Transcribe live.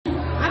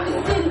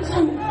When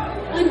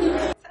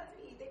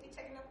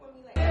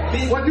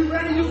you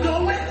ready, you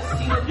go with.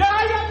 Yeah,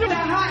 I got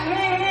that hot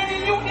hand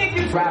and you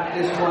niggas. Wrap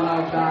this one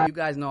up, guys. You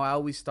guys know I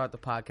always start the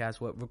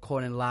podcast with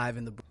recording live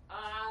in the.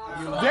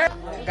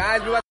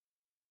 Guys, we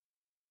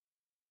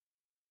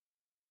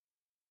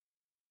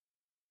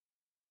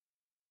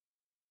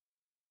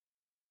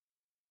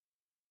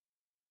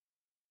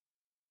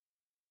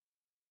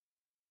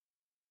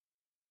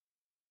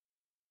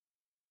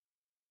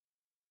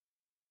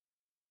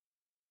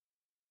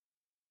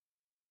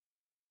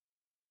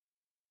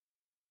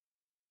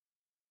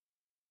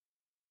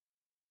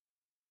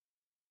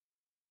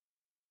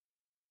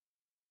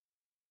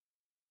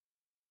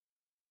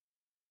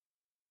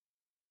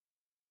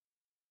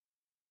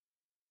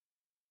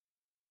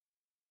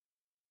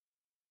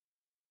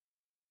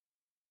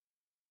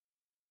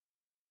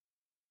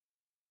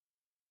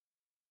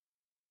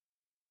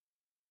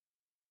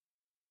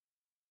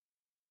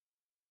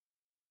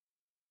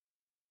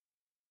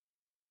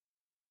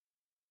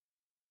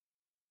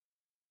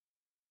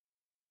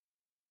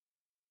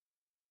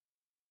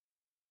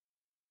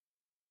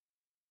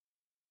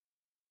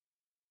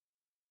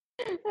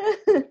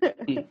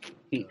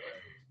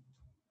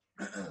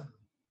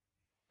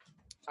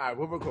All right,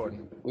 we're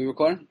recording. We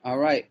recording? All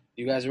right.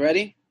 You guys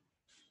ready?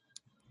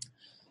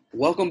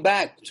 Welcome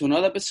back to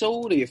another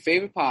episode of your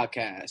favorite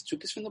podcast, Two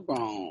Kids from the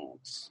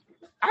Bronx.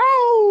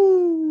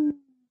 Ow!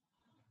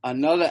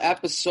 Another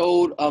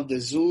episode of the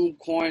Zoom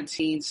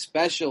quarantine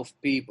special,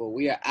 people.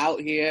 We are out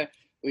here.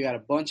 We got a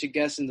bunch of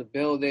guests in the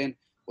building.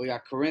 We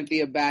got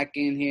Corinthia back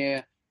in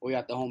here. We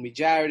got the homie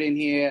Jared in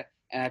here.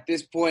 And at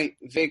this point,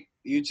 Vic,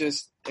 you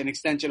just an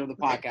extension of the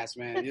podcast,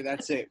 man.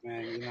 That's it,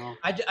 man. You know.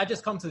 I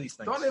just come to these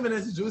things. Don't even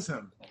introduce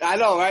him. I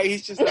know, right?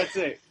 That's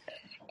it.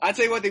 I'll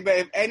tell you one thing, man.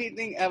 If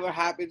anything ever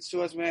happens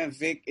to us, man,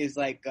 Vic is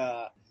like,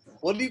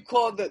 what do you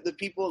call the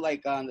people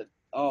like on the,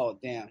 oh,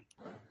 damn.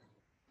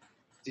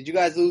 Did you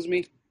guys lose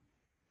me?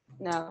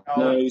 No.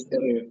 No, you're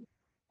still here.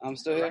 I'm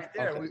still here? Right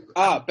there,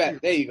 okay.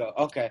 Bet. There you go.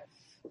 Okay.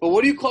 But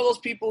what do you call those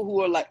people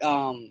who are like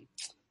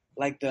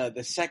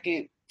the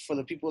second for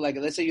the people, like,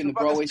 let's say you're in the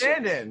Broadway show?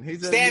 Stand-in.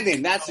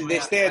 Stand-in. That's it.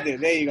 They're stand-in.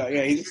 There you go.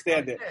 Yeah, he's a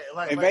stand-in.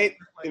 If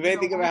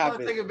anything ever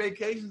happens. Taking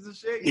vacations and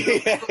shit.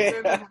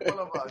 You know, one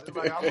of us. It's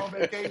like, I'm on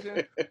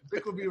vacation.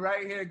 Vic will be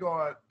right here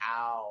going,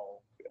 ow.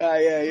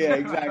 Yeah,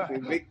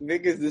 exactly.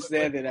 Vic is the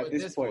stand-in at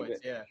this point.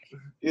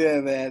 Yeah,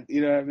 man.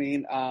 You know what I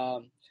mean?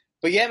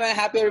 But yeah, man,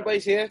 happy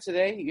everybody's here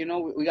today. You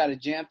know, we got a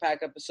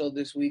jam-packed episode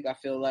this week, I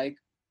feel like.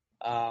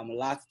 A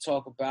lot to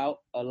talk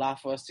about, a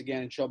lot for us to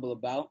get in trouble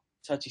about.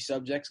 Touchy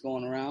subjects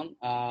going around.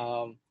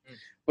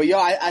 But yo,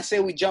 I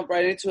say we jump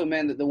right into it,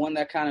 man. The one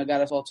that kind of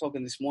got us all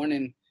talking this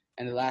morning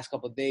and the last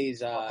couple of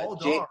days.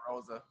 Hold on,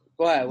 Rosa.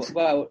 Go ahead.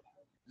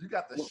 You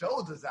got the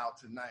shoulders out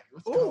tonight.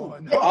 What's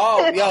going on?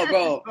 Oh, yo,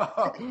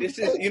 bro. This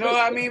is, you know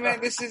what I mean, man?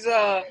 This is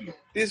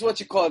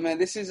what you call it, man.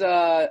 This is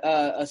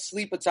a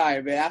sleep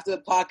attire, man. After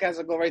the podcast,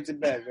 I'll go right to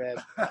bed, man.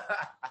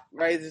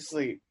 Right to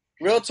sleep.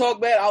 Real talk,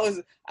 man. I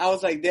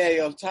was like, damn,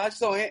 yo, if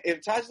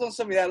Taj don't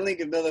send me that link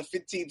in another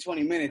 15,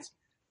 20 minutes,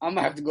 I'm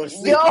gonna have to go to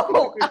sleep. Yo,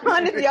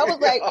 honestly, I was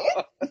like,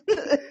 oh,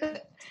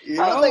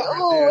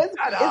 it's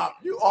up.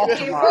 You off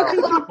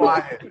tomorrow.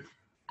 Quiet.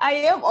 I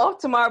am off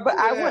tomorrow, but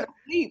I want to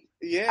sleep.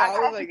 Yeah, I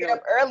was like, get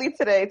up early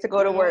today to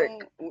go to work.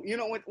 You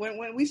know,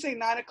 when we say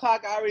 9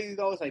 o'clock, I already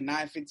know it's like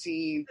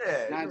 9:15.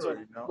 Yeah,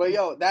 9:20. But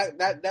yo,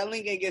 that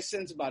link ain't get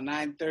sent about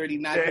 9:30.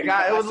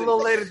 Yeah, it was a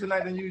little later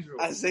tonight than usual.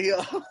 I say,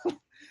 yo.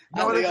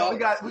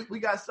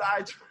 We got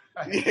sidetracked.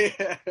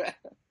 Yeah.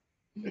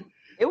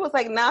 It was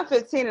like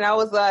 9:15, and I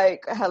was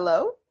like,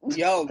 "Hello."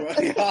 Yo, bro,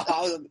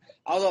 I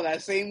was on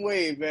that same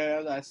wave, man. I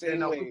was on that same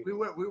wave. We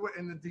were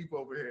in the deep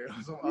over here.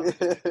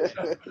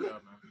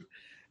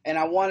 And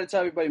I want to tell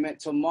everybody, man,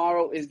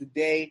 tomorrow is the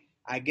day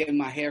I get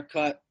my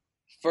haircut.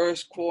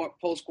 First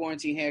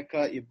post-quarantine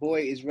haircut. Your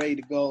boy is ready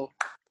to go.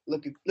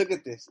 Look at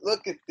this.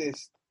 Look at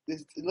this. This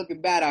is looking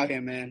bad out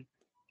here, man.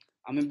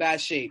 I'm in bad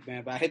shape,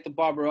 man. But I hit the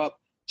barber up.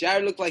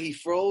 Jared looked like he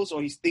froze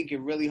or he's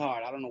thinking really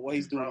hard. I don't know what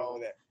he's doing over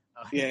there.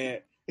 Yeah.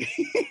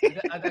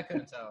 I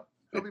couldn't tell.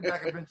 He'll be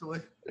back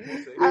eventually. We'll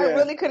see. I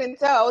really couldn't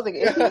tell. I was like,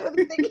 is he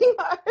really thinking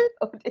hard?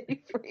 Oh, did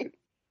he freeze?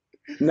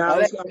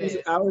 No,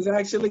 I was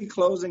actually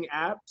closing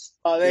apps.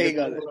 Oh, there you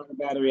go. On the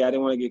battery, I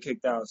didn't want to get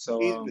kicked out.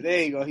 So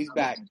there you go. He's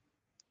back.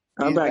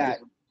 I'm back.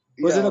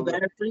 Was it a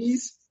bad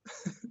freeze?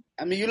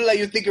 I mean, you look like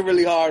you're thinking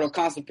really hard or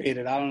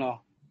constipated. I don't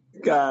know.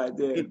 God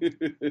damn.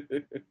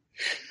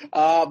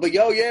 But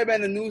yo, yeah,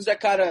 man, the news that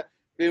kind of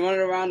been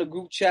running around the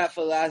group chat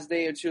for the last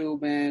day or two,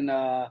 man.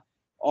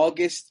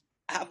 August,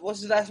 what's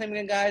his last name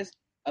again, guys?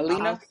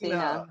 Alcina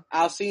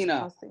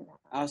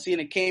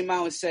came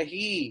out and said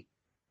he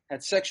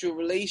had sexual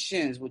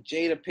relations with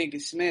Jada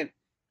Pinkett Smith,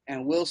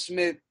 and Will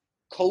Smith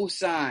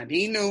co-signed.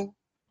 He knew.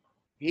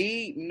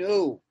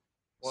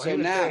 Well, so he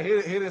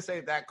didn't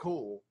say that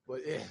cool, but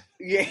yeah.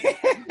 Yeah.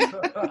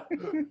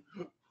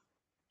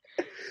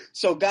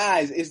 So,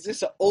 guys, is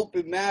this an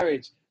open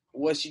marriage?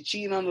 Was she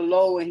cheating on the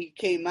low and he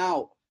came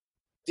out?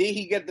 Did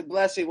he get the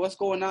blessing? What's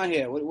going on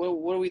here? What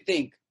do we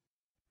think?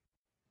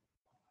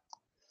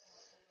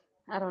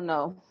 I don't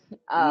know.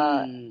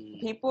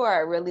 People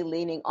are really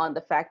leaning on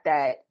the fact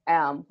that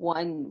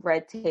one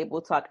Red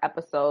Table Talk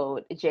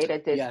episode,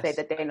 Jada did say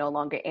that they're no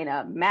longer in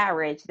a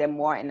marriage, they're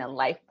more in a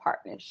life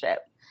partnership.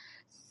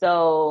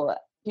 So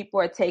people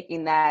are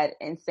taking that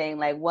and saying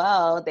like,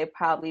 well, they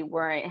probably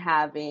weren't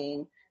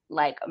having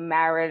like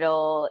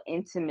marital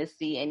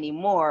intimacy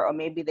anymore, or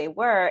maybe they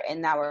were,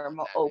 and now we're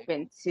more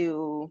open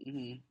to,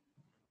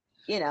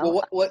 you know.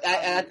 Well, what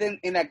I think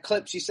in that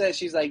clip she said,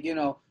 she's like, you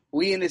know,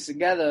 we in this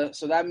together,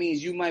 so that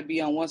means you might be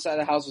on one side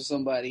of the house with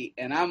somebody,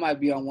 and I might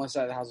be on one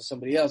side of the house with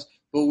somebody else,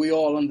 but we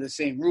all under the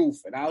same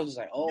roof. And I was just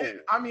like, oh. Yeah,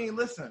 I mean,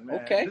 listen, man.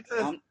 Okay.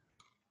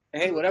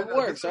 Hey, whatever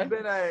works, right?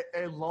 It's been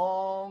a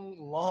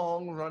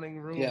long running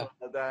rumor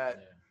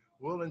that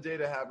Will and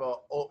Jada have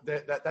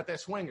that they're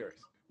swingers.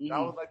 That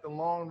was like the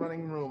long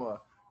running rumor,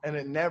 and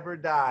it never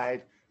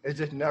died. It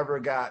just never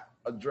got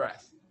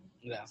addressed.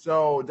 Yeah.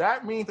 So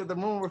that means that the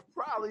rumor was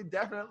probably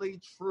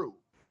definitely true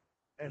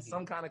in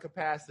some kind of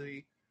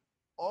capacity.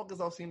 August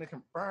Alsina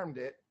confirmed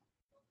it.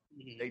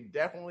 They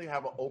definitely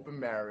have an open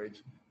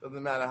marriage.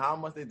 Doesn't matter how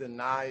much they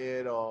deny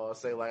it or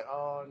say like,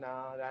 "Oh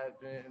no, that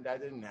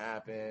didn't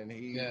happen.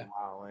 He's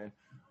wilding."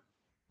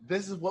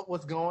 This is what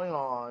was going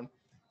on.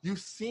 You've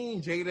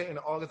seen Jada and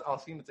August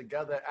Alsina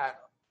together at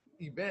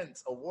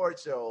events, award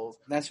shows.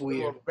 That's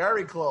weird. They were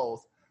very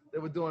close. They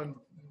were doing.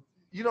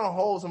 You don't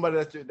hold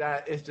somebody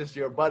that is just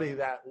your buddy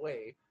that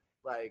way.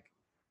 Like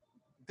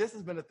this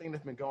has been a thing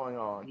that's been going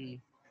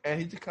on. And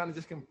he just kind of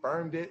just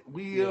confirmed it.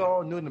 We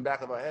all knew in the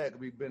back of our head because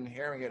we've been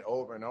hearing it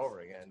over and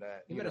over again.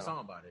 That he made a song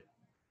about it.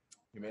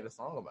 He made a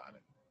song about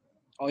it.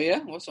 Oh yeah,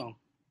 what song?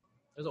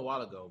 It was a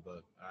while ago,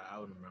 but I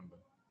wouldn't remember.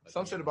 Like,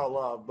 some shit about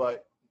love,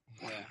 but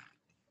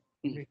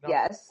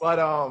yes.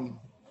 But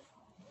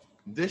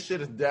this shit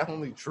is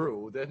definitely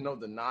true. There's no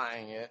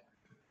denying it.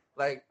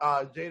 Like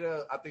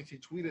Jada, I think she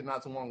tweeted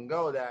not too long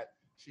ago that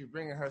she's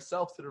bringing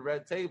herself to the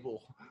red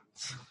table.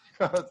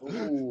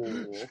 Ooh,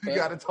 okay. She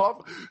got to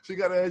talk. She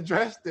got to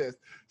address this.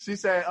 She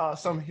said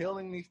some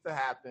healing needs to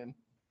happen,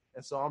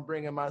 and so I'm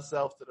bringing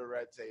myself to the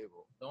red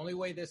table. The only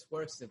way this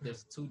works is if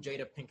there's two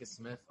Jada Pinkett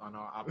Smith on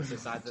our opposite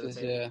sides of the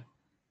table. Yeah.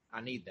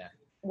 I need that.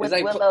 With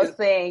like, Willow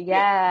saying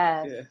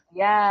yes,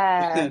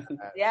 yes.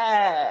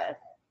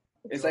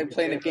 It's like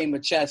playing a game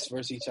of chess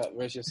versus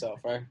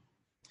yourself, right?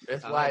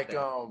 It's like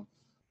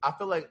I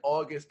feel like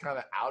August kind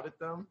of outed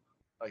them.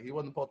 Like he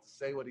wasn't supposed to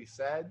say what he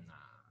said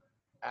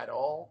at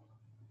all.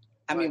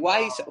 I mean,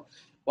 why'd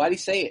he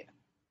say it?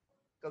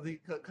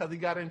 Because he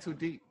got in too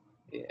deep.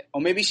 Yeah. Or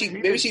maybe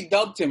she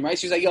dubbed him, right?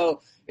 She was like, "Yo,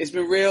 it's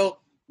been real,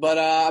 but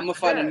I'm gonna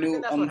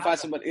find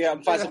somebody. Yeah,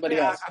 I'm find somebody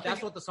else."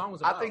 That's what the song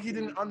was about. I think he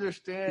didn't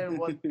understand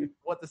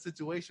what the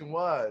situation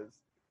was.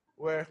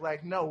 Where it's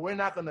like, no, we're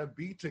not gonna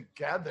be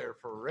together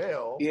for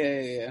real.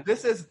 Yeah.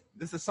 This is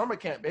summer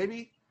camp,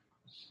 baby.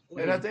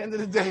 And at the end of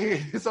the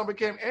day, summer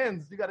camp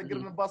ends. You got to get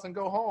on the bus and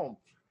go home.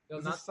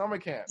 This is summer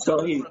camp.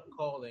 So he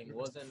calling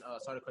wasn't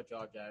sorry to cut you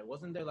off, Jared.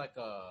 Wasn't there like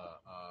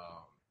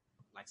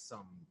like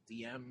some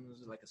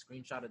DMs, like a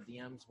screenshot of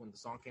DMs when the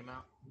song came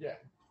out? Yeah.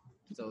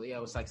 So yeah,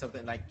 it was like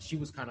something like she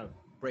was kind of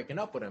breaking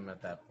up with him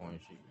at that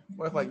point.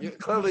 Well, it's like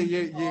clearly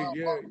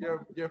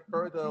you're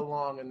further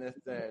along in this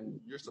than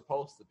you're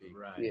supposed to be.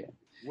 Right. Yeah.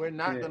 We're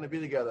not going to be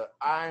together.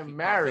 I'm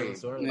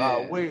married.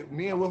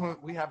 Me and Wilson,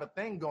 we have a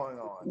thing going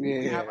on.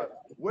 Yeah.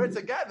 We're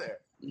together.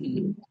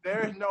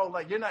 There's no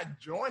like you're not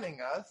joining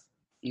us.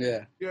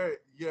 Yeah.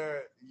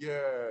 You're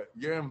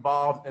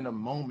involved in a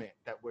moment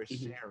that we're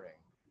sharing.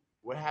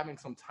 We're having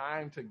some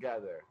time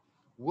together.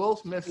 Will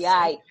Smith,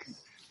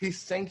 he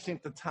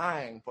sanctioned the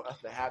time for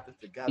us to have this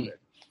together.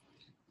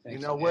 You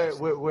know,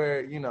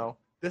 where you know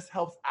this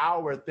helps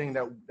our thing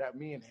that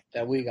me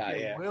and we got.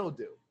 Will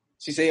do.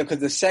 She said, because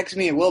the sex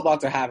me and Will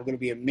about to have are going to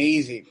be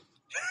amazing.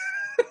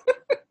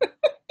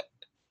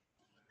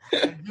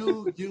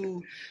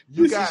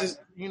 You got,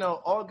 you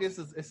know, August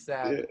is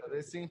sad. Yeah.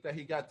 It seems that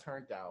he got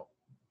turned out.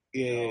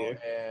 Yeah. You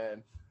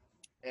know,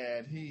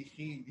 and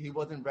he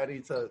wasn't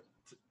ready to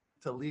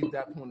leave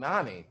that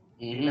punani.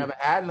 He never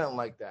had nothing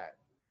like that.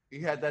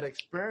 He had that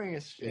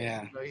experience shit.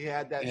 Yeah. You know, he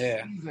had that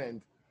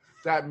seasoned,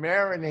 that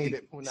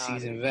marinated punani.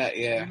 Seasoned vet,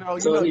 yeah.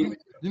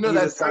 You know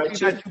that turkey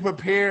that you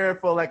prepare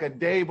for like a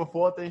day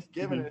before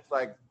Thanksgiving. It's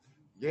like,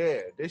 yeah,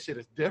 this shit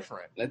is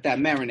different. Let that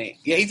marinate.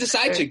 Yeah, he's a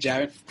side chick,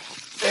 Jared.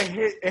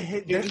 It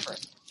hit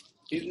different.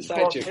 He's a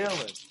side chick.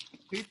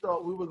 He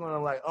thought we were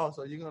gonna like, oh,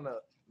 so you're gonna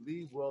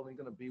leave Will and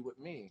you're gonna be with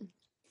me?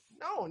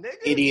 No, nigga.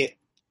 Idiot.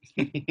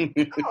 No,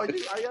 are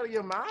you out of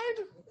your mind?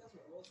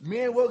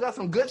 Me and Will got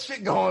some good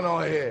shit going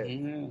on here.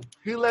 Yeah.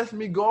 He lets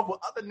me go off with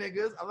other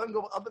niggas. I let him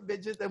go with other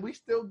bitches, and we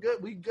still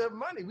good. We good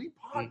money. We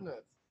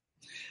partners.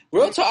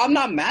 Real talk, I'm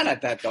not mad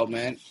at that though,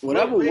 man.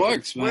 Whatever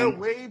works, man. We're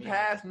way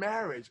past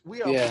marriage.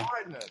 We are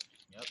partners.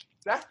 Yep.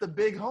 That's the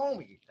big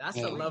homie. That's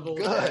the level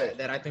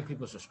that I think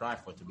people should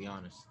strive for, to be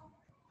honest.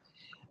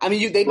 I mean,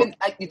 you think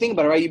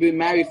about it, right? You've been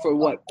married for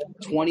what,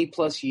 20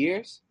 plus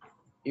years?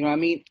 You know what I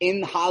mean?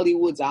 In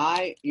Hollywood's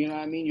eye, you know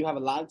what I mean? You have a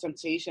lot of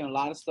temptation, a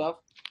lot of stuff.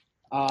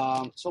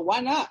 So why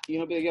not? You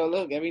know, be like, yo,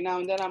 look, every now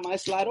and then I might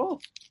slide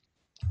off.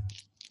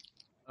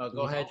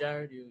 Go ahead,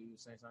 Jared. You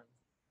say something.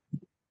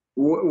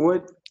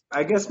 What?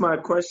 I guess my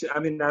question. I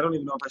mean, I don't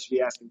even know if I should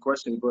be asking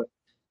questions, but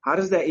how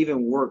does that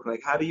even work?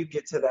 Like, how do you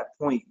get to that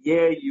point?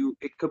 Yeah,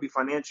 it could be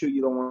financial.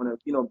 You don't want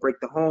to, break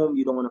the home.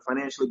 You don't want to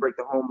financially break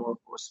the home or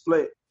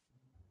split.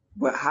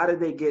 But how did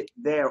they get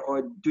there?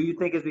 Or do you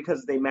think it's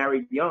because they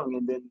married young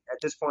and then at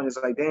this point it's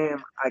like,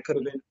 damn, I could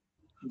have been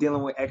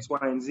dealing with X, Y,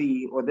 and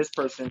Z or this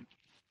person.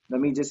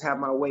 Let me just have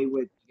my way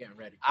with getting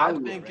ready. I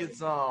think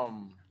it's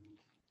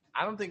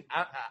I don't think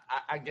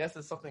I guess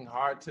it's something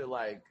hard to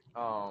like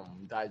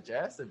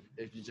digest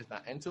if you're just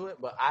not into it.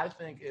 But I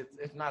think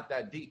it's not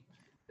that deep.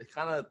 It's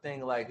kind of a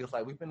thing like it's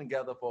like we've been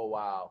together for a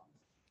while.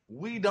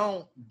 We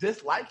don't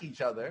dislike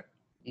each other.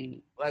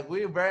 Like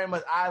we very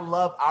much. I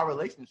love our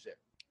relationship.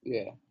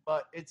 Yeah.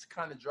 But it's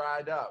kind of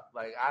dried up.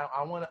 Like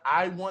I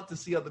want to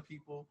see other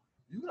people.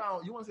 You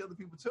want to see other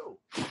people too.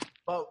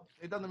 But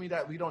it doesn't mean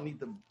that we don't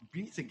need to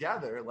be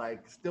together,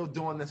 like still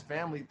doing this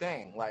family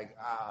thing. Like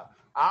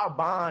our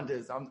bond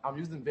is I'm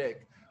using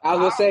Vic. I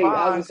was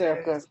gonna say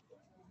because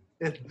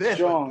it's this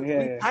strong,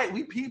 like,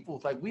 we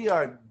people, like we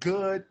are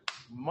good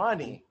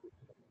money.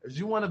 If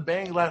you want to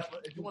bang,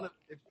 if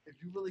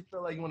you really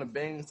feel like you want to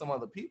bang some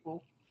other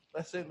people,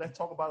 let's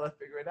talk about it, let's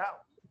figure it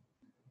out.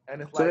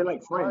 And it's so they're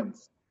like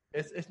friends.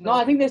 It's no,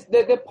 I think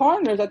they're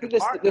partners. I think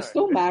they're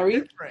still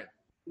married.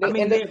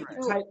 They're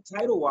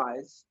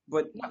title-wise,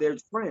 but they're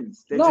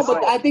friends.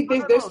 I think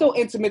they're still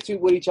intimate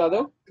with each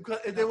other. Because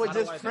if they were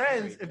just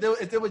friends,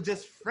 if they were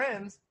just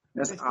friends,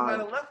 they might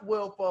have left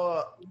Will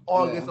for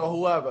August or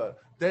whoever.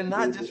 They're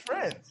not just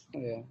friends.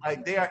 Yeah.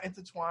 Like they are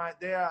intertwined.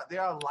 They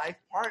are life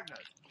partners.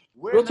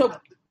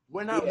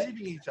 We're not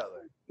leaving each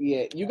other.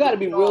 Yeah, you got to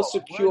be real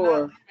secure.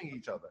 We're not leaving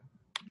each other.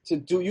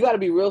 You got to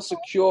be real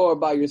secure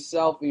about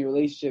yourself and your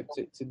relationship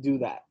to do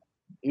that.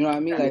 You know what I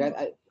mean?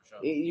 Like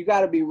you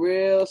got to be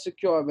real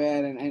secure,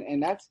 man,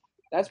 and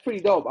that's pretty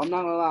dope. I'm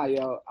not gonna lie,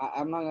 yo.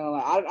 I'm not gonna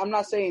lie. I'm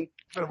not saying.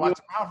 Better watch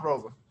your mouth,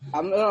 Rosa.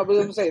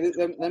 I'm saying.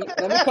 Let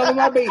me cover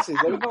my bases.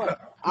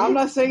 I'm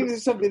not saying this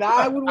is something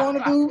I would want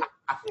to do,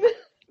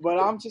 but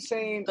I'm just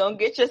saying. Don't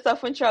get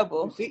yourself in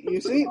trouble.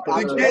 You see?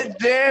 To get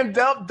jammed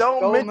up,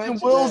 don't mention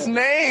Will's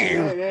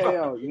name.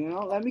 Yeah,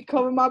 yo. Let me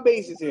cover my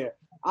bases here.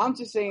 I'm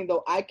just saying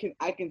though, I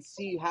can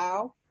see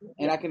how,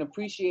 and I can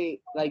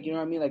appreciate, like, you know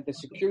what I mean, like the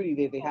security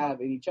that they have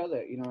in each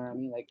other. You know what I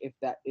mean, like if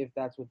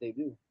that's what they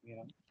do, you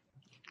know.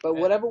 But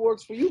whatever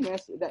works for you, man.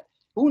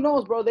 Who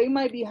knows, bro? They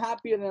might be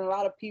happier than a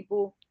lot of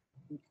people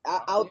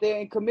out there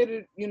in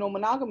committed,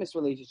 monogamous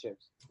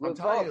relationships. I'm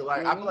telling you,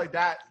 like I feel like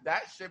that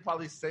shit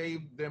probably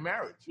saved their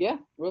marriage. Yeah,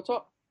 real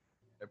talk.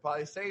 It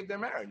probably saved their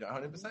marriage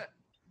 100%.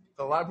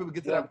 So a lot of people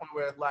get to that point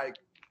where it's like,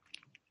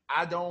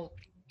 I don't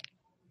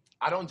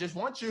just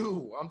want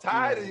you. I'm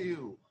tired of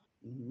you.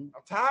 Mm-hmm.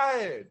 I'm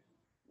tired.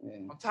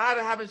 Yeah. I'm tired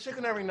of having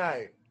chicken every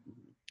night.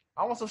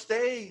 I want some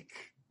steak.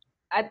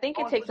 I think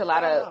it takes a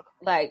lot of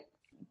like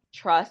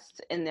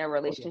trust in their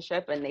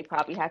relationship, and they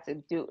probably had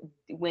to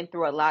went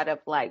through a lot of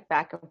like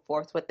back and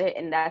forth with it,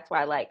 and that's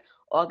why, like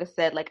August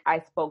said, like I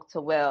spoke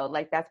to Will,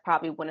 like that's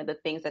probably one of the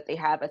things that they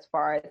have as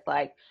far as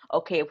like,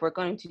 okay, if we're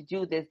going to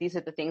do this, these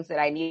are the things that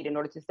I need in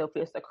order to still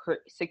feel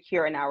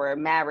secure in our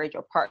marriage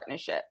or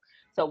partnership.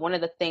 So one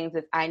of the things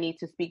is I need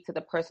to speak to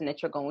the person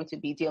that you're going to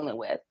be dealing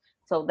with.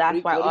 So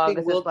that's why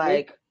August is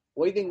like.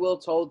 What do you think Will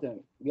told them?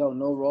 Yo,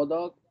 no raw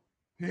dog?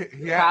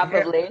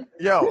 Probably.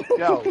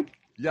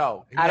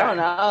 Yo. I don't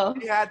know.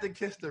 He had to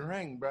kiss the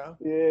ring, bro.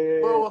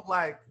 Yeah. Will was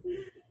like,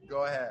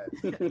 go ahead.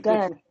 Go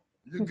ahead.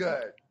 You're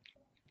good.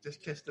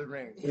 Just kiss the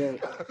ring. Yeah.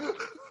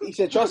 He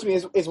said, trust me,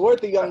 it's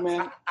worth it, young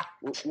man.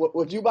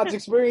 What you about to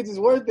experience is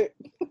worth it.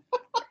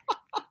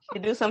 You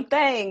do some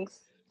things.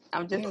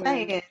 I'm just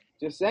saying.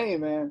 Just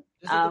saying, man.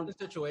 It's a different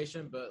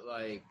situation, but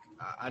like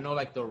I know,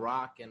 like The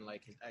Rock and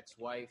like his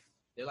ex-wife,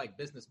 they're like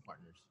business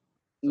partners.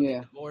 So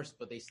they're divorced,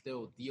 but they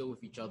still deal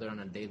with each other on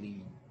a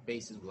daily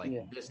basis, with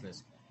like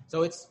business.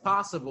 So it's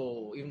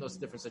possible, even though it's a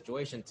different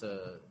situation,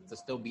 to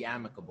still be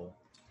amicable.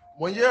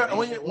 When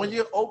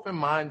you're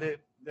open-minded,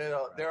 there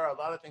are a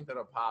lot of things that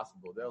are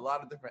possible. There are a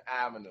lot of different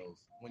avenues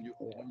when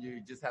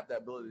you just have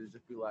that ability to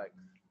just be like,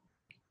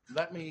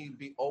 let me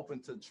be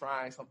open to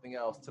trying something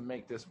else to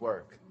make this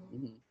work.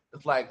 Mm-hmm.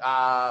 It's like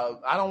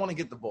I don't want to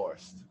get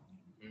divorced.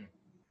 Mm.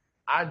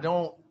 I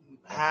don't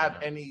have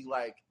any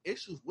like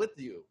issues with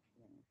you.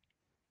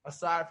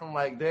 Aside from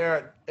like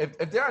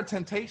if there are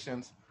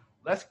temptations,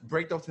 let's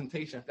break those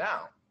temptations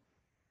down.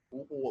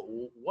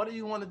 What do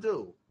you want to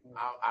do?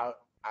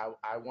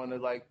 I want to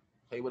like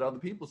play with other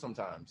people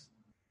sometimes.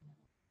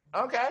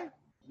 Okay.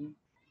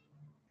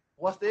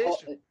 What's the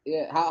issue?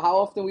 Yeah. How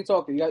often we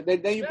talking?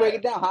 Then you break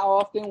it down. How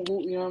often?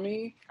 You know what I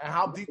mean? And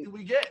how deep do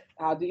we get?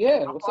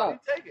 What's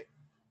up? Take it.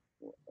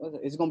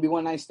 Is it gonna be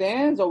one night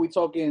stands? Or are we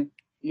talking?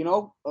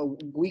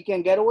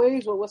 Weekend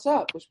getaways? Or what's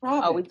up? What's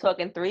problem? Are we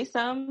talking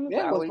threesomes?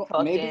 Yeah, are we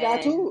talking? Maybe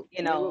that too.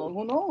 Who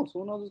knows?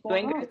 Who knows what's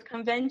going on? Swingers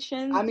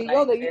conventions. I mean,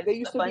 like, there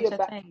used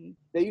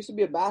to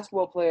be a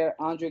basketball player,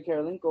 Andrei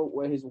Kirilenko,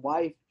 where his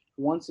wife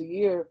once a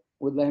year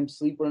would let him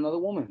sleep with another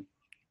woman.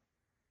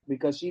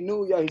 because she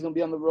knew, yo, he's gonna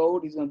be on the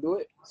road, he's gonna do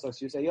it. So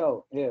she would say,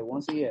 yo, here,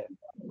 once a year,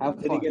 have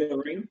fun. Did he get a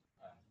ring?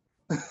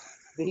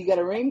 Did he get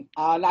a ring?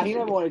 Nah, he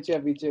never won a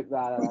championship.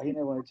 Nah, he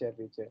never won a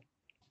championship.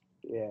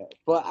 Yeah,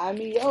 but I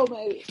mean, yo,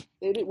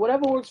 man,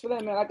 whatever works for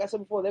them, man. Like I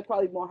said before, they're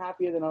probably more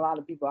happier than a lot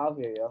of people out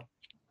here, yo.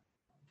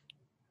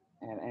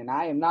 And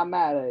I am not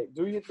mad at it.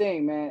 Do your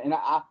thing, man. And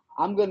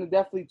I'm gonna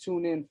definitely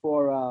tune in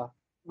for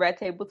Red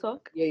Table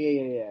Talk.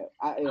 Yeah.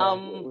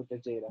 With the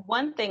Jada.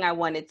 One thing I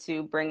wanted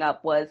to bring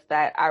up was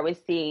that I was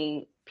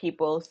seeing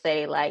people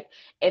say, like,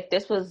 if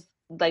this was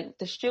like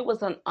the shoe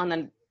was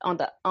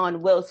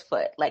on Will's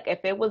foot, like if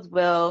it was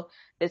Will,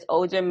 this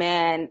older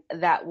man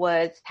that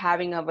was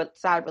having a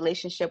side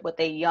relationship with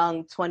a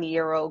young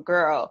 20-year-old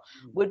girl,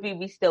 would we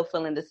be still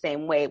feeling the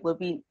same way? Would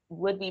we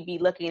be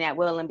looking at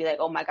Will and be like,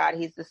 oh my God,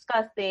 he's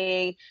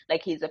disgusting,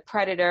 like he's a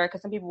predator?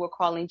 Because some people were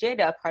calling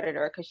Jada a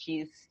predator because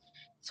she's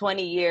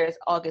 20 years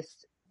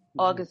August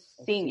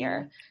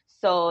senior.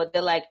 So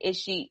they're like, is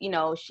she,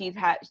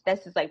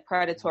 this is like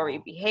predatory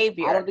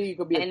behavior. I don't think you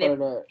could be a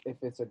predator if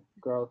it's a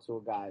girl to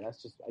a guy.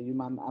 That's just, I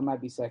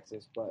might be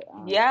sexist, but.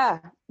 Yeah,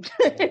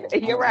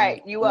 you're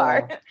right. You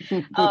are.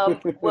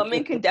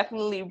 Women can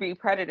definitely be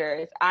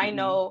predators. I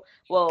know,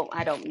 well,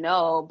 I don't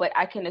know, but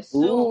I can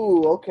assume.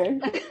 Ooh, okay.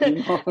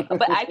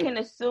 But I can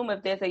assume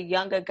if there's a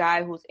younger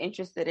guy who's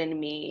interested in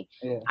me,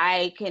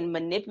 I can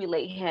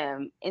manipulate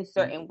him in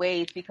certain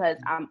ways because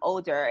I'm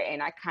older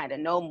and I kind of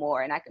know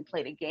more and I can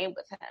play the game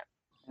with him.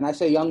 And I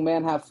say, young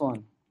man, have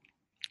fun.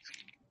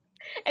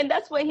 And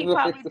that's what he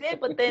probably did.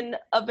 But then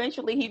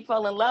eventually he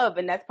fell in love.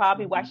 And that's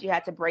probably why she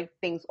had to break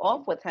things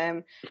off with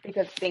him,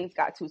 because things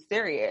got too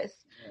serious.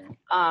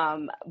 Yeah.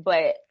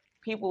 But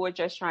people were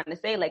just trying to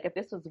say, like, if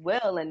this was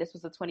Will and this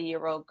was a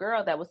 20-year-old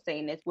girl that was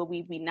saying this, would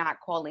we be not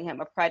calling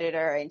him a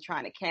predator and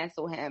trying to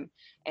cancel him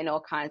and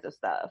all kinds of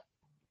stuff?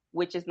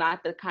 Which is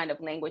not the kind of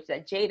language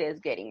that Jada is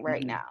getting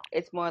right now.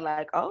 It's more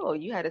like, oh,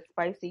 you had a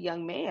spicy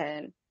young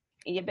man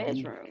in your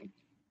bedroom.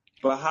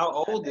 But how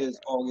old is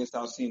August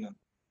Alsina?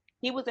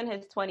 He was in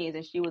his 20s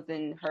and she was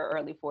in her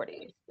early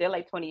 40s. They're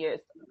like 20 years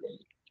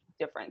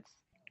difference.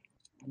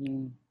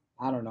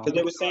 I don't know. Because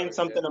they were saying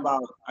something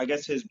about, I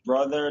guess his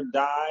brother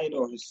died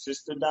or his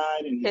sister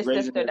died. And his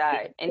sister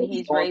died. And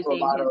he's raising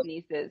his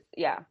nieces.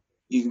 Yeah.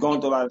 He's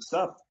going through a lot of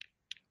stuff.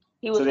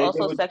 He was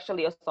also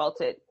sexually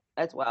assaulted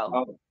as well.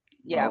 Oh.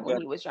 Yeah, when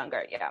he was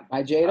younger, yeah.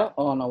 By Jada?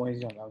 Oh, no, when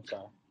he's younger. I'm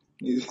sorry.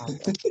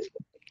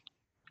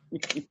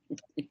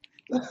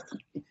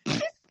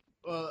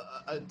 Well,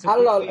 I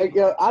don't know. Like,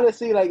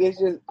 honestly, like, it's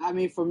just, I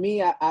mean, for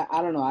me, I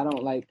don't know. I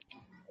don't like,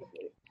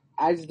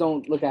 I just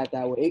don't look at it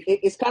that way.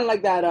 It's kind of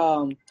like that,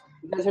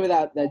 you guys hear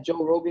that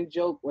Joe Rogan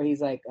joke where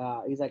he's like,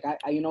 I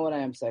you know what, I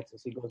am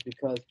sexist. He goes,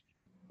 because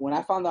when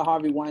I found out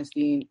Harvey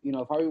Weinstein,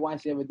 if Harvey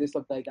Weinstein ever did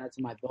something like that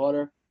to my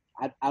daughter,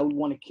 I would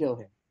want to kill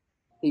him.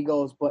 He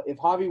goes, but if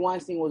Harvey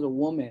Weinstein was a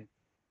woman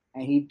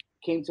and he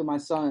came to my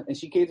son and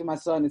she came to my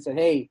son and said,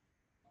 hey,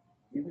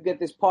 you can get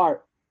this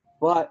part,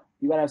 but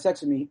you got to have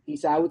sex with me. He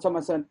said, I would tell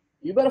my son,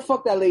 you better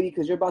fuck that lady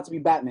because you're about to be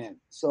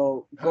Batman.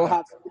 So go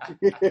have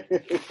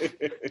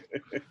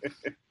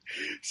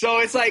So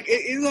it's like,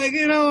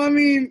 I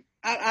mean,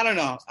 I don't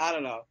know.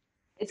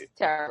 It's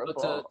terrible.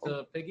 But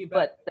to piggyback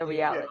but the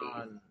reality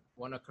on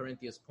one of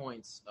Corinthia's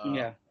points,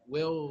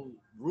 Will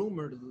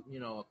rumored,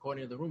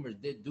 according to the rumors,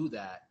 did do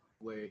that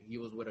where he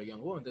was with a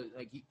young woman.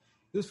 Like he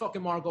was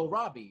fucking Margot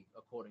Robbie,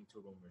 according to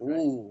rumors.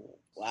 Ooh,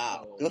 right?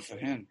 Wow, so, good for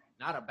him.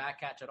 Not a bad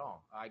catch at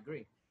all. I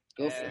agree.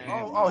 Good for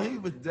him. Oh, he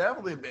was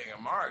definitely big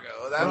in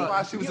Margot. That's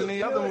why she was in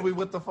the other movie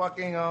with the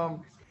fucking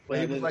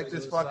he was like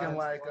this fucking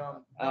like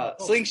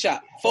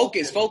slingshot.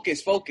 Focus.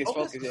 Yeah.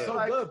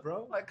 So good,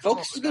 bro. Like,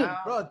 Focus is good,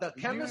 bro. The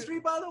chemistry,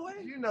 by the way.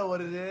 You know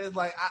what it is.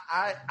 Like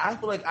I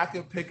feel like I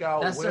could pick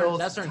out Will's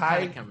type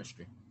kind of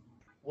chemistry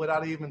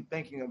without even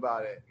thinking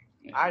about it.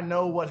 Yeah. I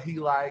know what he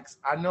likes.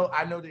 I know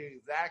the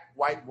exact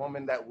white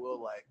woman that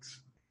Will likes,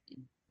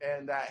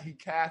 and that he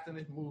cast in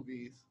his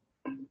movies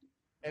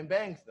and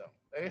bangs them.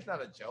 Like, it's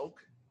not a joke.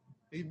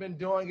 He's been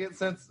doing it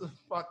since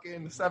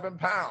fucking 7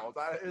 pounds.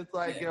 It's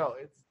like,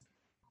 it's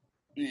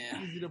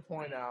easy to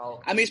point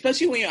out. I mean,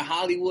 especially when you're in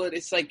Hollywood,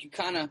 it's like you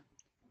kind of.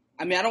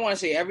 I mean, I don't want to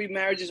say every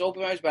marriage is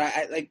open marriage, but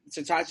I like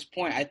to Tasha's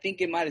point. I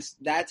think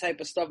that type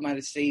of stuff might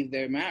have saved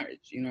their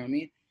marriage. You know what I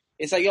mean?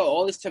 It's like,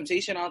 all this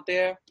temptation out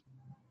there.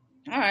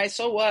 All right,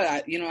 so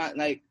what?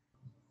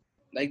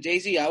 Like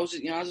Jay-Z, I was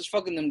just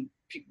fucking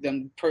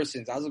them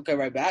persons. I was gonna get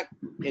right back.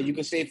 Yeah, you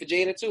could say it for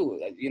Jada too.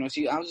 Like,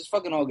 I was just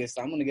fucking August.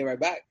 I'm gonna get right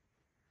back.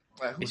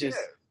 Like,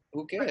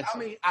 who cares? Like, I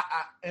mean, I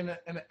in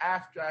an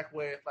abstract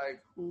way, it's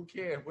like, who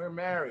cares? We're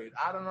married.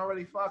 I done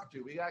already fucked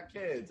you. We got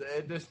kids.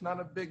 It's not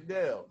a big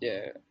deal.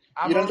 Yeah,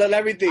 you done done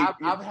everything.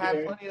 I've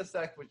had plenty of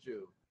sex with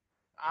you.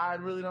 I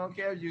really don't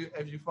care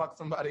if you fuck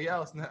somebody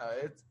else now.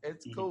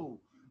 It's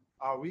cool.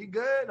 Are we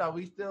good? Are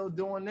we still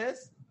doing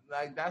this?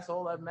 Like, that's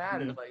all that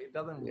matters. Mm-hmm. Like, it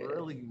doesn't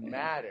really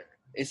matter.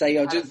 It's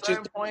like, just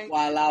point,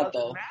 while out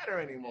though. It doesn't matter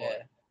anymore.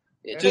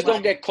 Yeah. Just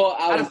don't get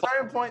caught out. At a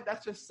certain point,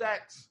 that's just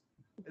sex.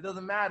 It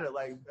doesn't matter.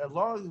 Like, as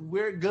long as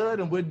we're good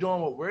and we're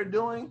doing what we're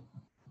doing.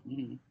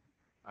 Mm-hmm.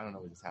 I don't know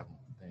what just happened.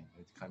 thing.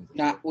 It's kind of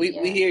nah, we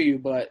hear you,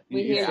 but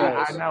we hear.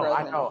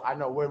 I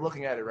know. We're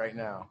looking at it right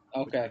now.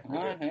 Okay,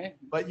 all right. Hey.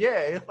 But yeah,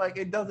 it's like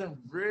it doesn't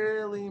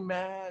really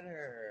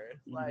matter.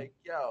 It's like,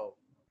 yo,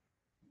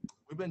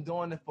 we've been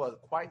doing it for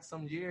quite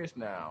some years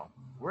now.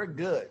 We're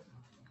good.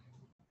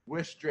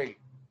 We're straight.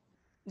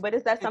 But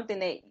is that something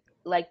that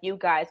like you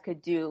guys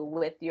could do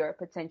with your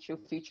potential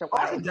future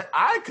wife?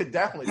 I could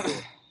definitely do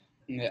it.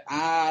 Yeah,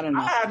 I don't know.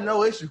 I have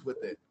no issues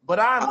with it, but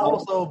I'm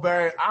also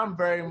I'm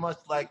very much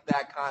like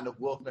that kind of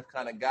Will Smith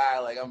kind of guy.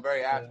 Like I'm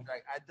very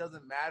abstract. It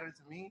doesn't matter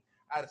to me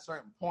at a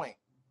certain point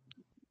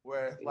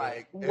where it's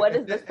like, what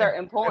is the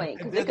certain point?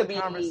 Because it could be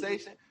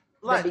conversation.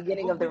 Like, the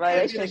beginning of the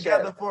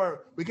relationship.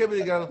 We could be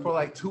together for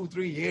like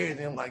 2-3 years,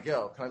 and I'm like,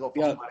 yo, can I go for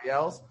somebody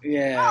else?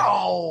 Yeah.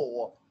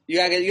 No. You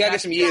gotta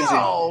get some years in.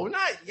 No,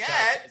 not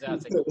yet. You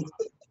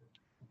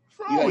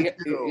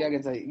gotta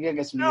get some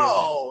years.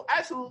 No,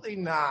 absolutely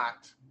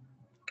not.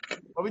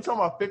 Are we talking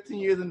about 15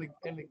 years in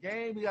the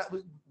game?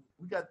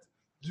 We got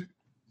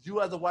you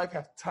as a wife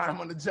have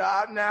time on the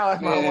job now as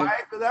my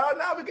wife.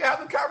 Now we can have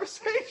the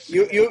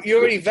conversation. You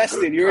already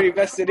vested. You already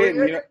vested in.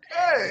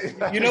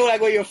 You know,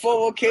 like when you're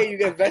 401k, you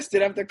get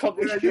vested after a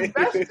couple of years.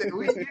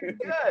 We get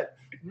good.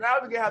 Now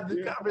we can have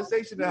the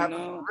conversation to have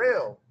for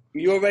real.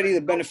 You're already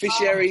the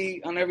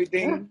beneficiary on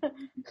everything.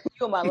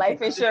 You my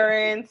life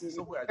insurance.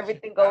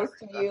 Everything goes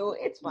to you.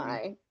 It's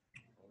fine.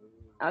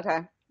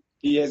 Okay.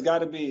 Yeah, it's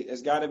gotta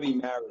be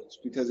marriage,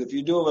 because if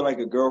you do it with like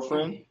a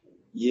girlfriend,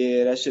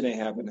 yeah, that shit ain't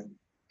happening.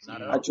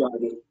 I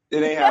tried it.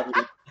 It ain't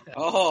happening.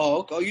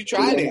 Oh, you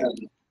tried it.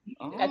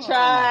 I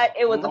tried.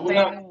 It was a thing.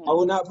 I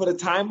will not put a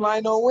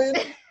timeline on when.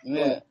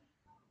 Yeah.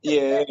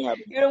 Yeah, it ain't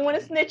happening. You don't want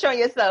to snitch on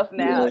yourself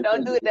now. Yeah.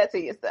 Don't do that to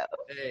yourself.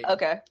 Hey,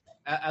 okay.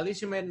 At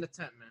least you made an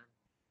attempt, man.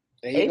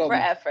 There you go, for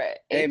effort.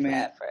 Hey,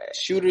 man.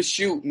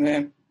 Shoot,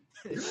 man.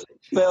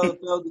 Failed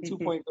the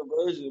 2-point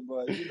conversion,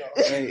 but you know.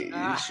 Hey,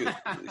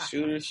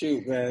 you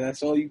shoot, man.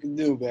 That's all you can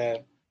do,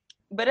 man.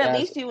 But at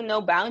least you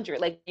know boundary.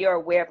 Like you're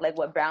aware of like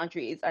what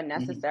boundaries are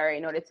necessary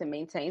in order to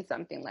maintain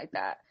something like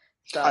that.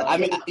 So I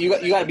mean, you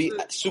got to be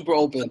super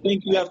open. I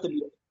think you have to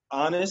be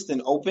honest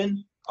and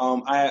open.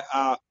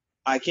 I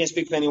can't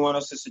speak for anyone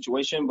else's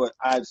situation, but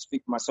I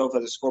speak for myself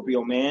as a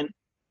Scorpio man.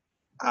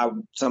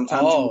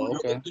 Sometimes you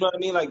know what I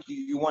mean? Like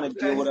you want to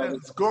deal with a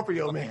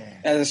Scorpio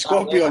man. As a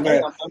Scorpio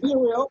man. I'm being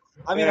real.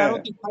 I mean, I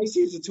don't think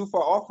Pisces are too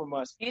far off from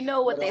us. You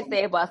know what they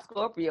say about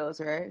Scorpios,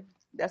 right?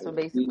 That's what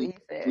basically he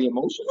said. Be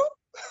emotional.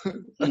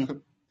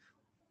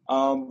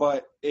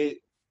 But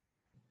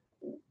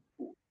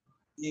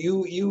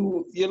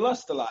you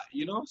lust a lot,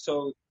 you know.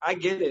 So I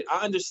get it.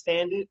 I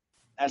understand it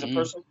as a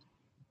person.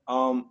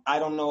 I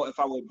don't know if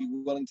I would be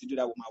willing to do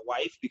that with my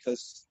wife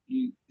because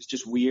it's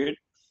just weird.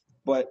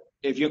 But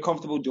if you're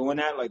comfortable doing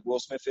that, like Will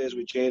Smith is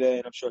with Jada,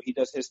 and I'm sure he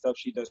does his stuff,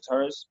 she does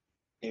hers.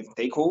 If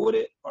they cool with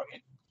it,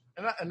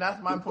 and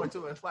that's my point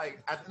too. It's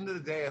like at the end of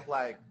the day, it's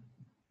like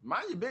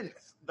mind your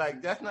business.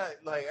 Like that's not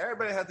like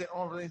everybody has their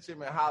own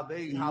relationship and how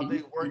they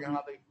work and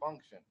how they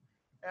function.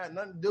 It has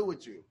nothing to do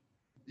with you.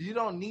 You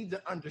don't need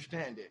to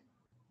understand it.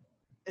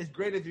 It's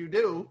great if you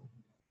do,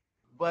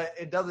 but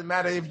it doesn't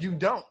matter if you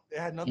don't. It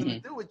has nothing to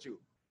do with you.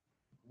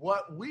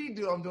 What we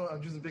do, I'm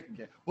using Vic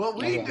again. What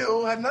we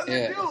do has nothing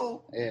to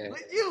do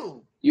with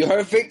you. You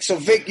heard Vic, so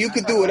Vic, you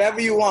can do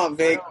whatever you want,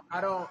 Vic.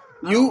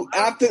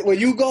 When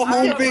you go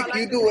home, Vic,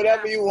 you do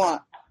whatever you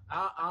want.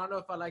 I don't know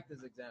if I like this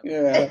example.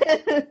 Yeah.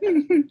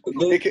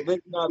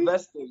 Vic not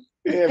vested.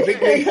 Yeah,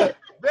 Vic.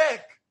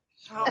 Vic.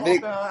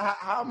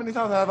 How many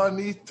times have our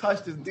knees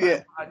touched this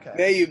entire podcast?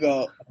 There you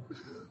go.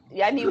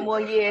 Yeah, I need more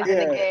years in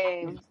the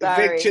game.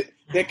 Sorry. Vic,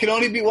 there can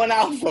only be one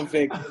alpha,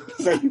 Vic.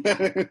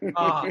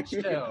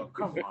 Chill.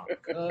 Come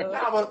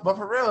on. But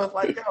for real, it's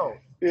like, yo.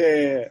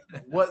 Yeah.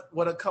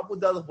 What a couple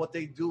does is what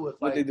they do.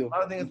 It's like, what they do. A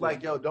lot of things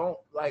like, yo, don't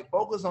like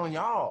focus on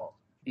y'all.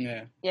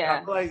 Yeah. Yeah.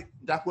 I feel like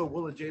that's what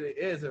Will and Jada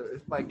is.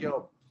 It's like,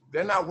 yo,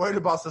 they're not worried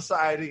about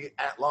society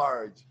at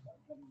large.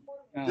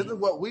 This is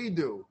what we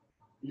do.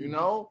 You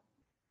know?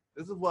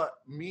 This is what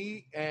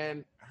me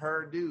and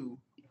her do.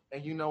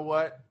 And you know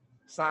what?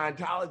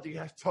 Scientology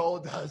has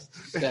told us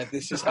that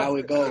this is how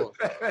it goes.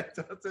 It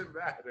doesn't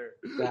matter.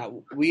 That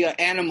we are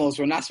animals.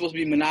 We're not supposed to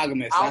be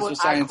monogamous. That's what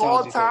Scientology I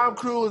called Tom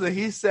Cruise and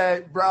he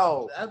said,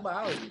 bro, that's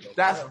biology.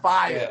 That's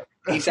fire.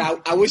 Yeah. He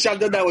said, I wish I'd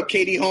done that with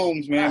Katie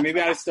Holmes, man. Maybe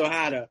I'd still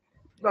had her.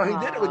 No,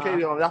 he did it with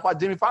Katie Holmes. That's why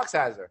Jimmy Fox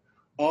has her.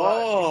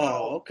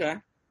 Oh, okay.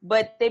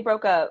 But they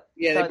broke up.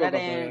 Yeah, so they broke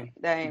up.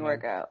 That ain't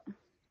work out.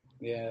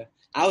 Yeah.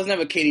 I was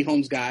never a Katie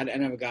Holmes guy. I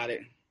never got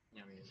it.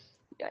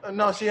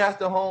 No, she has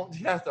to home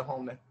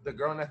the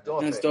girl next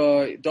door. Next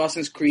door,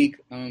 Dawson's Creek.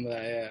 I remember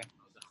that.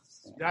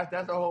 Yeah.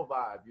 That's the whole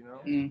vibe, you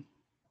know.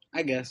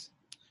 I guess.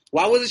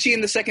 Why wasn't she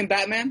in the second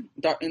Batman?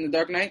 In the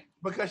Dark Knight?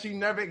 Because she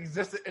never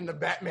existed in the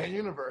Batman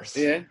universe.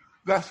 Yeah.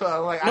 That's what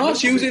I'm like. No,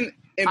 she was in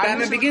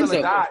Batman Begins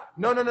though.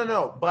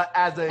 No. But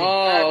as a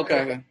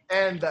okay.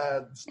 And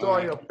the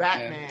story of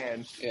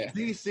Batman,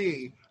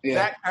 DC,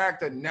 that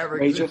character never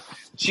existed.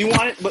 She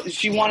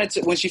wanted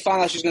to when she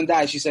found out she was gonna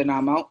die. She said, "Nah,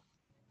 I'm out."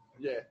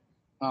 Yeah.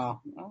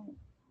 Oh.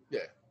 Yeah.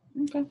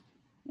 Okay.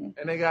 And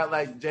they got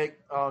like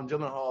Jake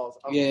Gyllenhaal's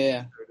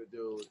to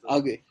do.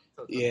 Ugly.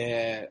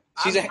 Yeah,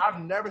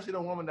 I've never seen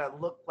a woman that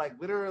looked like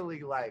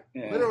literally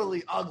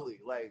ugly.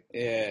 Like,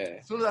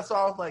 as soon as I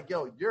saw, I was like,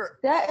 "Yo,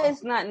 that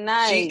is not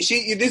nice."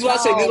 This is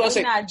what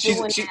I say.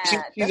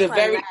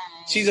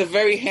 She's a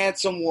very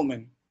handsome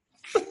woman.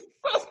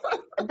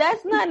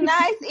 That's not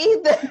nice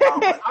either.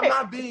 I'm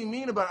not being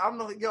mean about it. I'm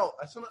like, yo.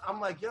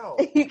 I'm like, yo.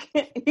 You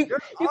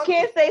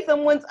can't say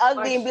someone's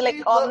ugly and be like,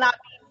 "Oh, I'm not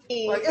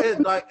mean."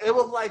 It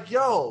was like,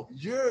 yo,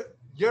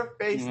 your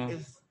face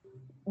is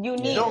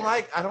unique.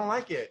 I don't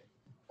like it.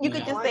 You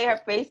could just say her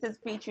face's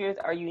features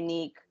are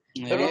unique.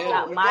 Yeah. It's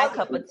not my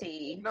cup of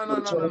tea. No.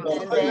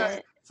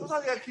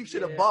 Sometimes you gotta keep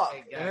shit a buck.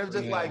 And it was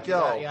just like,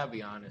 yo. You gotta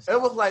be honest.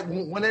 It was like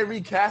when they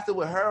recast it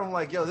with her, I'm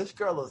like, yo, this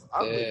girl is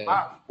ugly.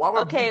 Yeah. Why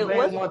would people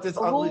want this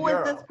ugly girl? Who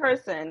was this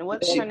person?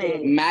 What's her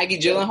name? Maggie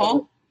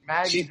Gyllenhaal?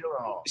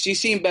 Gyllenhaal.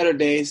 She's seen better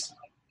days.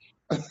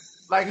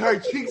 Like her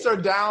cheeks are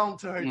down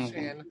to her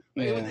chin.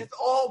 Yeah. It's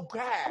all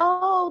bad.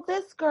 Oh,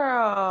 this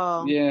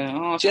girl. Yeah.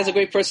 Oh, she has a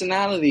great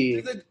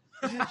personality.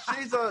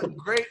 She's a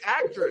great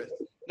actress.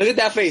 Look at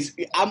that face.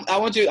 I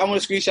want to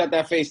screenshot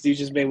that face you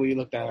just made when you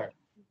looked at her.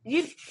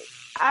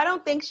 I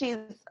don't think she's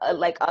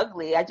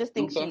ugly. I just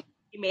think she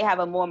may have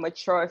a more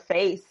mature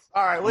face.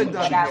 All right, we're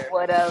done. I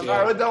would have. All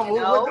right, we're done.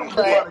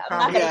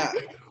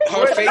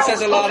 Her face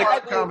has a lot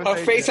of. Her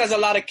face has a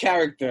lot of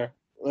character.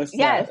 There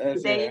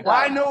you go.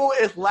 I know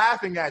it's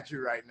laughing at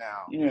you right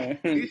now. Yeah.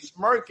 He's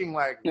smirking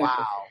like,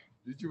 wow.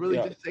 Did you really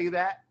just say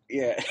that?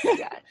 Yeah.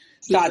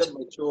 Taj,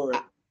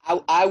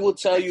 I will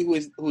tell you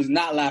who's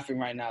not laughing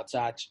right now,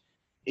 Taj,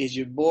 is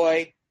your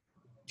boy,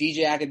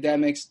 DJ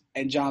Academics,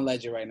 and John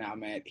Legend right now,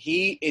 man.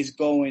 He is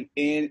going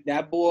in.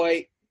 That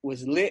boy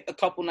was lit a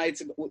couple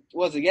nights ago.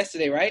 Was it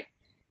yesterday, right?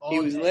 He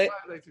was lit.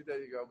 Like 2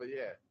 days ago, but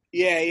yeah.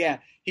 Yeah.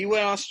 He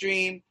went on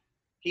stream.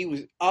 He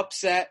was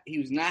upset. He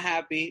was not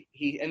happy.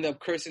 He ended up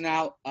cursing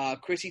out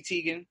Chrissy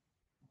Teigen.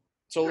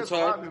 Told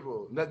her.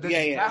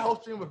 That whole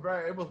stream was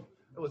very. It was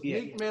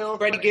Meek Mill,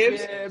 Freddie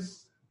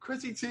Gibbs,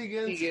 Chrissy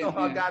Teigen. So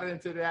I got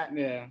into that.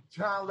 Yeah.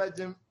 John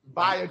Legend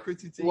buying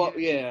Chrissy Teigen. Well,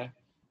 yeah.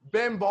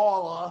 Ben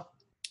Baller.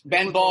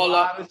 Ben Baller. A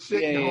lot of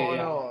shit going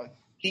on.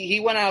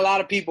 He went at a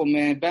lot of people,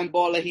 man. Ben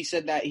Baller. He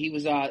said that he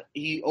was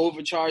he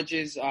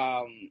overcharges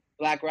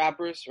black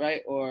rappers,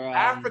 right? Or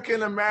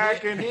African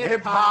American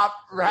hip hop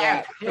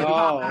rap. Yeah.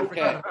 Oh,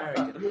 okay.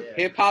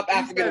 Hip hop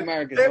African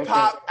Americans. Hip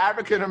hop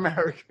African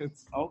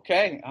Americans.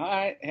 Okay, all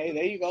right. Hey,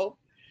 there you go.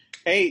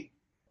 Hey,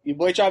 your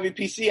boy try to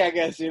be PC, I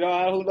guess. You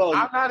know, who knows?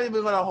 I'm not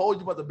even gonna hold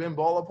you about the Ben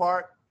Baller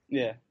part.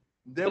 Yeah,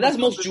 but that's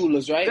most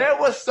jewelers, right? There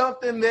was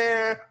something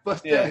there, but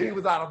still he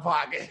was out of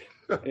pocket.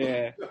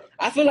 Yeah,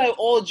 I feel like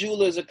all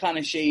jewelers are kind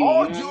of shady.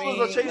 All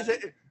jewelers are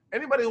shady.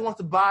 Anybody who wants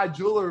to buy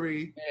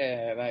jewelry,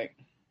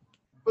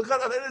 because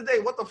at the end of the day,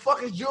 what the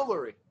fuck is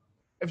jewelry?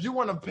 If you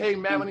want to pay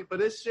mad money for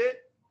this shit,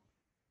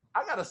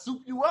 I gotta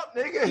soup you up,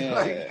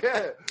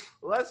 nigga.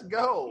 Let's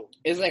go.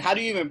 It's like, how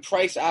do you even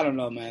price? I don't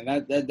know, man.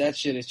 That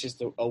shit is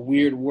just a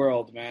weird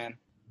world, man.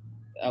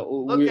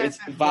 It's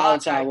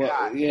volatile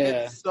world.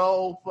 Yeah, it's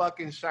so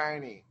fucking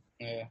shiny.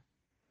 Yeah,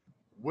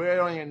 wear it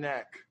on your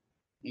neck.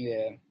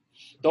 Yeah.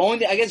 The only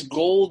thing, I guess,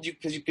 gold,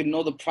 because you can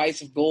know the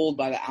price of gold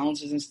by the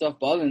ounces and stuff.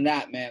 But other than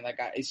that, man,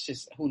 it's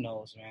just, who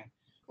knows, man?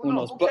 Who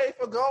knows? Who pays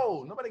for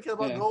gold? Nobody cares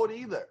about gold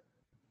either.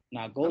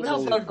 Nah, gold.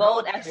 No, but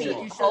gold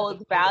actually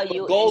holds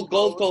value. Gold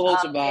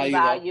holds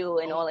value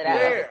and all of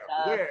that.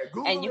 Where?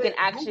 Google and you can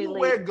actually Google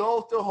where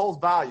gold still holds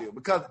value,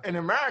 because in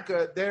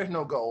America there's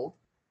no gold.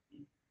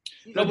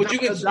 No, but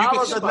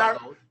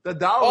the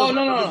dollar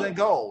represent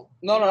gold.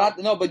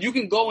 No, but you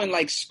can go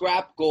and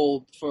scrap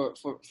gold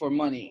for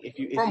money if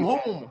you. From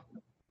whom?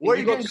 Where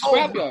you go to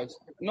scrap yards?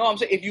 No, I'm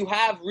saying if you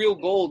have real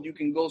gold, you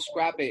can go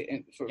scrap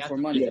it for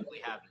money.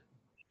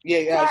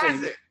 Yeah.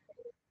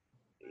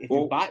 If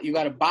you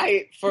gotta buy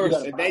it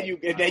first, and then you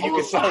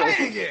can sell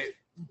it.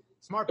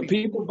 Smart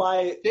people buy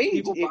it.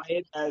 People buy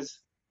it as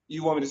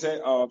you want me to say.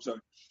 Oh, I'm sorry.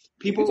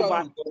 People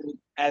buy gold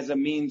as a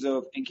means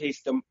of, in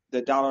case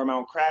the dollar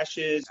amount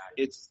crashes.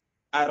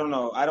 I don't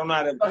know how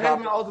to. Here's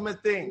my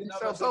ultimate thing.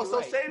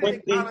 So say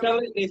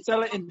they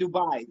sell it in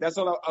Dubai. That's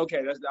all. I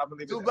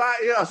believe it. Dubai,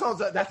 yeah. So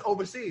that's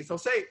overseas. So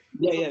say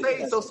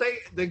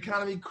the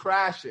economy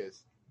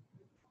crashes.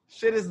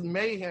 Shit is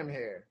mayhem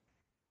here.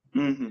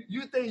 Mm-hmm.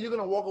 You think you're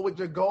gonna walk with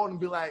your gold and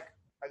be like,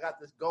 I got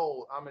this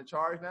gold, I'm in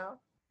charge now?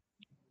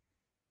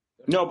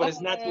 No, but it's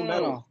natural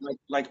metal,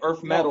 like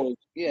earth metal.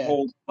 Yeah.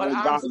 But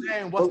I'm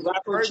saying, what's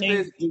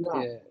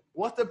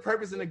the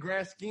purpose in the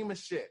grand scheme of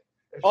shit?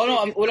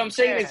 What I'm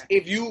saying is,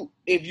 if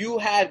you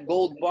had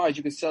gold bars,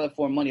 you could sell it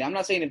for money. I'm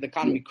not saying if the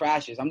economy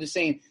crashes. I'm just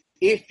saying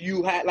if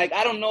you had,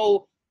 I don't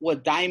know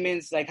what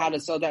diamonds, how to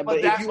sell that,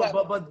 but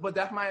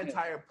that's my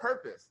entire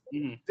purpose.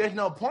 Mm-hmm. There's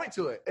no point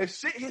to it. If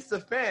shit hits the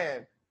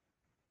fan,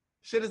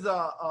 shit is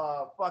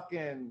a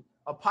fucking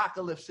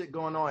apocalypse shit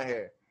going on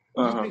here.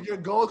 You think your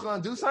gold's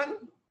gonna do something?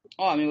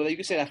 Oh, I mean, you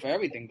can say that for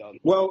everything, though.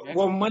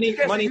 Well, money.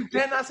 You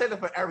cannot say that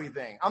for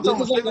everything. I'm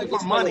talking specifically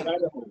for money.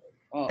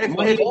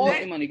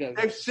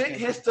 If shit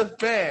hits the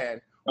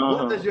fan,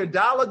 What does your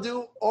dollar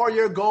do or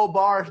your gold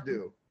bars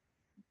do?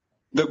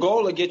 The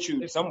gold will get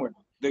you somewhere.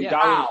 The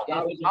dollar.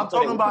 I'm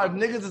talking about if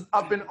niggas is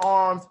up in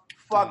arms.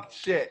 Fuck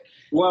shit.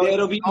 Well,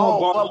 it'll be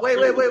more. But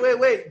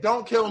wait!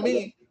 Don't kill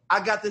me.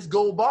 I got this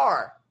gold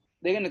bar.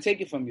 They're gonna take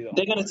it from you, though.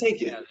 They're gonna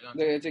take it. Yeah,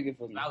 they're gonna take it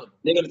from you.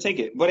 They're gonna take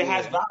it, but it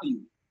has value.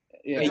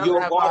 Yeah. And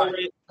you'll water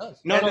it.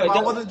 No, if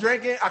I wasn't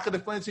drinking, I could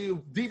explain to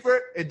you deeper.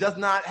 It does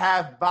not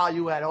have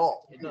value at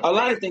all. A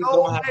lot of things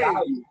don't have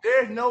value.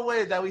 There's no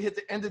way that we hit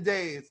the end of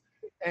days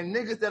and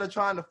niggas that are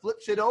trying to flip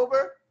shit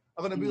over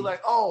are gonna be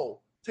like, oh,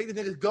 take the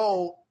nigga's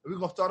gold and we're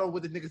gonna start over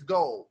with the nigga's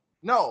gold.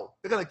 No,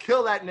 they're gonna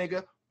kill that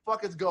nigga,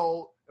 fuck his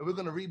gold, and we're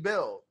gonna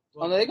rebuild.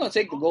 Oh no, they're gonna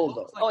take the gold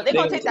though. Oh, they're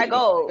gonna take that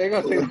gold. They're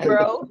gonna take that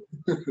bro.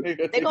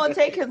 They're gonna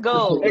take his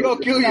gold. They're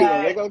gonna kill you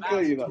though. They're gonna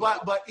kill you though.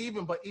 But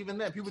even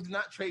then, people did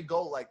not trade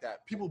gold like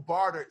that. People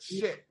bartered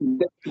shit.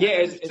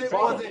 Yeah, shit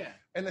wasn't,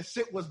 and the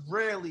shit was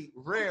rarely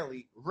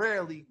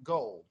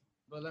gold.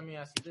 But let me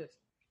ask you this: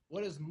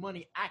 what does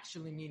money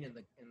actually mean in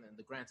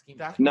the grand scheme?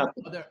 That's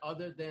nothing.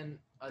 Other than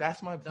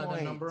that's my point.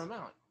 The number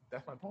amount.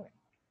 That's my point.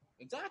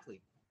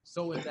 Exactly.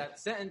 So in that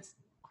sense,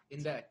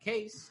 in that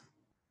case,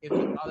 if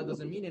the dollar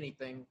doesn't mean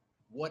anything,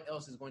 what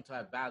else is going to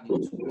have value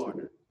to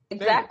barter?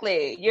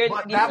 Exactly. You're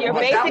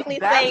basically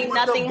saying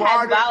nothing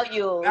has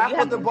value. That's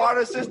what the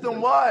barter system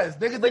was.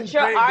 But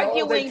you're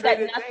arguing that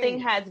nothing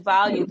has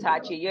value,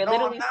 Tachi. You're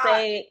literally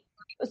saying.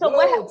 So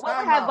what would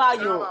have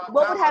value?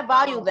 What would have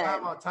value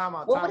then?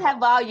 What would have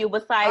value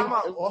besides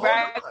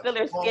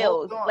regular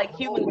skills, like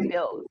human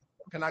skills?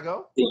 Can I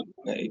go? Go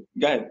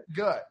ahead.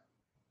 Good.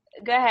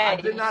 Go ahead.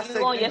 I did not say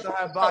things don't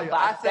have value.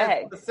 I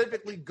said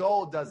specifically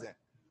gold doesn't.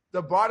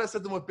 The barter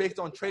system was based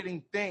on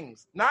trading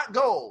things, not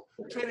gold.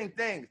 Trading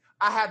things.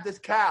 I have this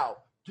cow.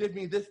 Give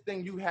me this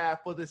thing you have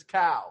for this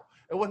cow.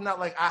 It was not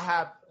like I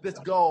have this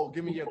gold.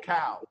 Give me your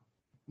cow.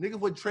 Niggas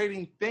were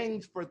trading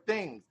things for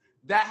things.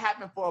 That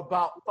happened for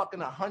about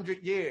fucking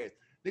 100 years.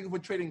 Niggas were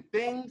trading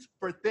things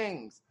for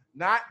things,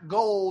 not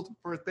gold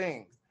for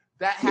things.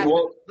 That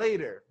happened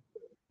later.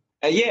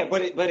 Yeah,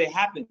 but it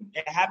happened.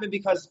 It happened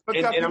because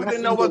people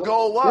didn't know what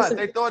gold was. Listen,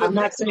 they thought it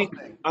meant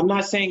something. I'm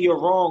not saying you're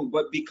wrong,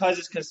 but because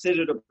it's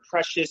considered a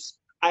precious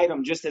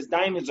item, just as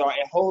diamonds are,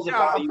 it holds a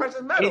value. A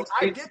precious metal.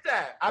 I get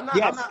that. I'm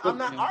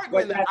not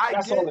arguing that. I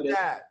get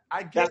that.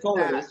 I get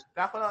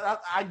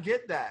that. I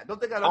get that.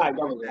 Don't think I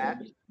don't get that.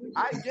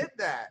 I get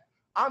that.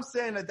 I'm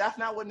saying that's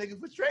not what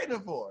niggas were trading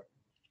for.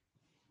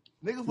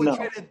 Niggas were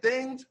trading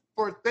things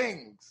for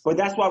things. But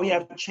that's why we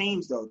have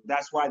chains, though.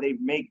 That's why they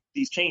make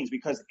these chains,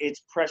 because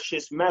it's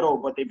precious metal,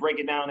 but they break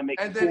it down and make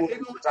it cool.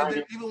 And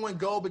then even when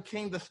gold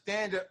became the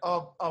standard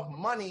of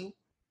money,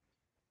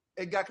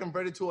 it got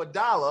converted to a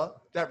dollar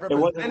that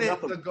represented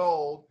the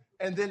gold.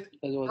 And then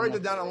further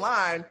down the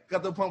line,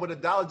 got to the point where the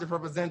dollar just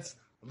represents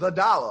the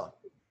dollar.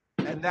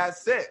 And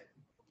that's it.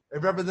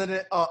 It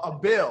represented a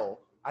bill.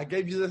 I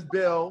gave you this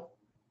bill.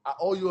 I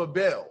owe you a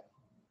bill.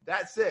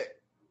 That's it.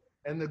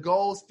 And the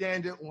gold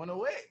standard went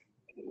away.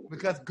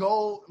 Because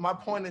gold, my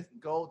point is,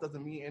 gold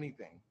doesn't mean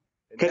anything.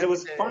 Because it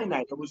was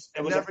finite. It was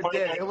never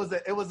did.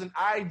 It was an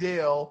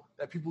ideal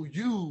that people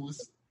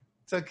use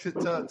to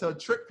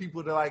trick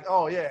people to like,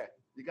 oh yeah,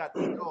 you got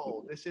this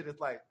gold. This shit is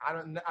like,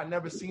 I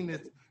never seen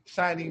this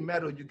shiny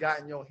metal you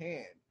got in your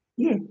hand.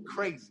 Yeah.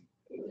 Crazy.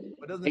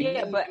 But it doesn't mean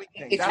anything.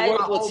 It's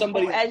work with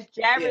somebody. As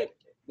Jared.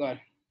 Go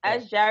ahead.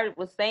 As Jared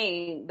was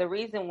saying, the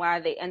reason why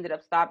they ended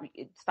up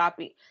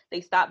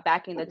they stopped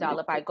backing the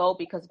dollar by gold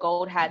because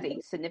gold has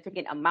a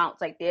significant amount.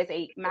 Like there's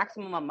a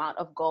maximum amount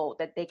of gold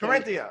that they can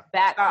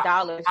back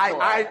dollars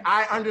for.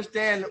 I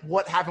understand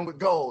what happened with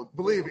gold.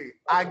 Believe me,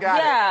 I got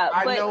it.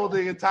 I know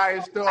the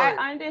entire story.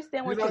 I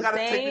understand what you're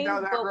saying,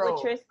 but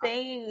what you're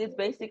saying is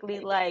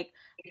basically like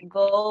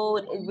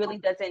gold, it really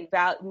doesn't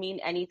mean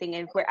anything.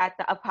 And if we're at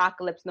the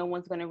apocalypse, no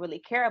one's going to really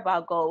care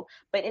about gold.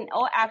 But in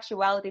all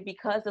actuality,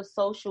 because of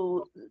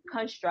social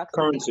constructs,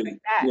 currency, like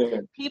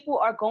that, people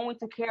are going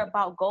to care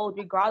about gold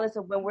regardless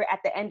of when we're at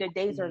the end of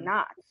days or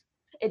not.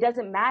 It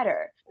doesn't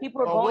matter.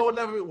 People are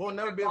going. We'll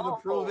never be able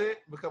to prove it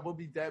because we'll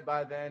be dead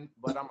by then.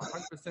 But I'm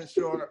 100%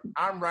 sure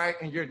I'm right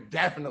and you're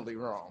definitely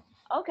wrong.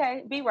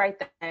 Okay, be right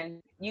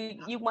then.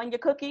 You won your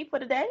cookie for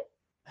the day?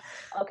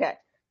 Okay.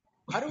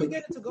 How do we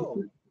get into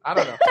gold? I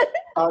don't know.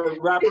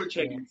 Rapper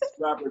chains.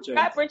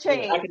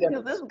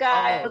 Because this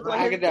guy is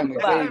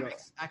academics.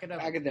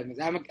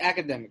 I'm an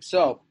academic.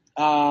 So,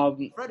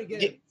 Freddie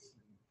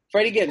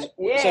Gibbs.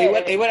 Yeah.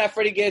 So he went at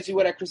Freddie Gibbs. He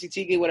went at Chrissy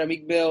Teigen. He went at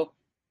Meek Mill.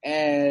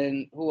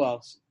 And who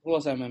else? Who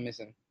else am I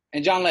missing?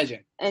 And John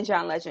Legend. And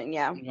John Legend,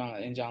 yeah.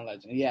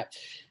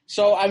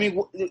 So, I mean,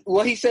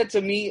 what he said to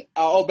me,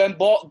 Ben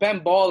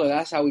Baller,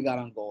 that's how we got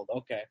on gold.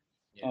 Okay.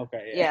 Yeah.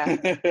 Okay.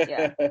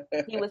 Yeah.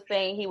 He was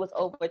saying he was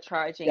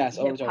overcharging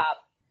hip-hop.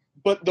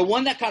 But the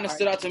one that kind of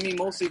stood out to me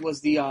mostly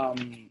was the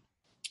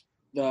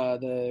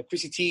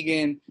Chrissy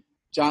Teigen,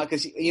 John,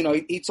 because, you know,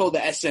 he told the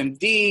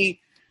SMD,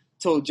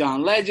 told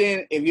John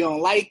Legend, if you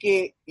don't like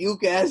it, you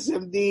can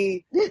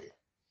SMD.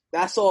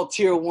 That's all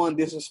tier 1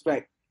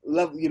 disrespect.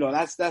 You know,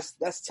 that's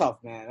tough,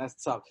 man. That's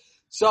tough.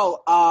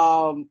 So,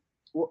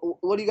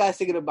 what are you guys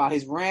thinking about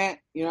his rant?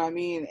 You know what I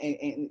mean?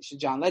 And should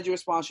John Legend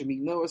respond? Should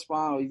Meek Mill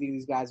respond? Or do you think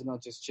these guys are going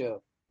to just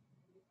chill?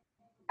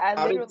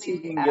 How did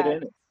Tegan get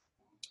in it?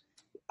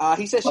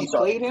 He said she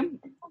played him.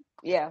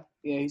 Yeah.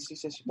 Yeah, he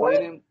said she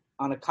played him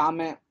on a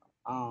comment.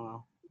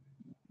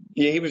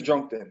 Yeah, he was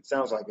drunk then.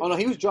 Sounds like it. Oh, no,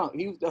 he was drunk.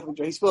 He was definitely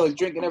drunk. He spilled his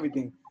drink and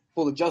everything.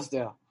 Full of Just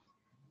Dale.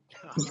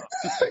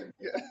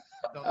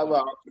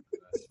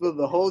 Spilled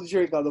the whole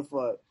drink on the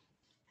floor.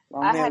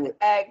 I had to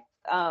ask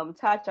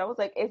Touch. I was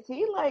like, is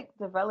he like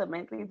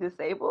developmentally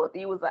disabled?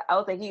 I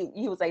was like,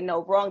 he was like,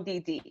 no, wrong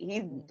DD.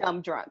 He's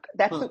dumb drunk.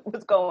 That's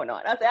what's going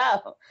on. I said,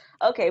 oh,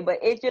 okay, but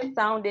it just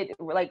sounded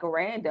like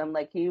random.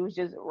 Like he was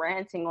just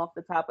ranting off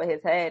the top of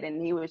his head,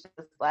 and he was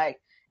just like,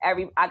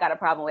 I got a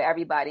problem with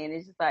everybody, and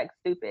it's just like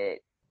stupid.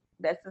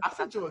 I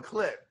sent you a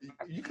clip.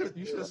 You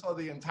should have saw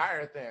the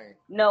entire thing.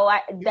 No,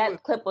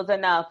 clip was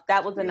enough.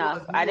 That was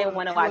enough. I didn't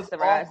want to watch the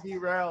rest.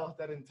 Derailed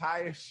that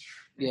entire.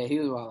 Yeah, he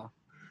was wild.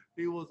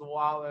 He was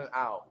wilding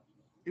out.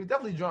 He was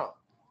definitely drunk.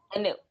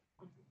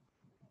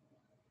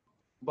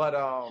 But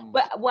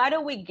why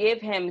do we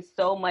give him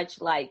so much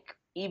like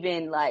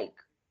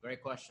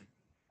Great question.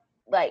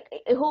 Like,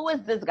 who is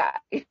this guy?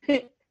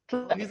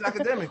 He's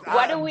academic.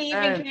 Why do we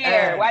even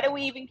care? Why do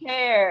we even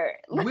care?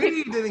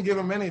 We didn't give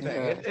him anything.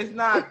 Yeah. It's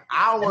not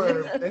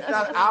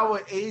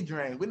our age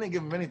range. We didn't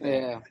give him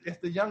anything. Yeah. It's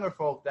the younger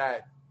folk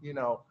that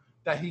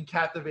that he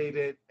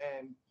captivated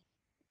and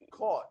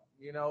caught.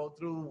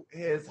 Through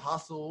his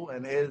hustle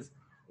and his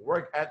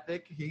work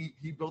ethic, he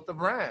built a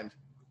brand,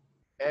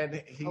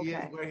 and he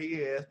is where he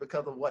is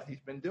because of what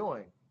he's been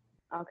doing.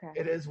 Okay,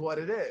 it is what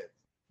it is.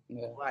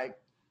 Yeah. Like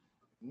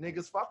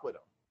niggas fuck with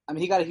him. I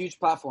mean, he got a huge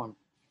platform.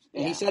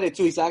 And he said it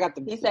too. He said, "I got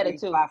the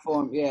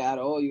platform." Yeah, out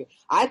of all you.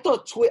 I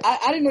thought Twitch. I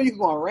didn't know you could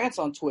go on rants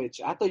on Twitch.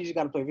 I thought you just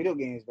got to play video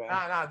games, bro.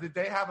 Nah. Did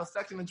they have a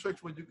section in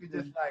Twitch where you could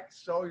just like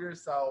show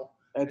yourself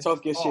and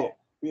talk your shit?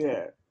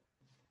 Yeah.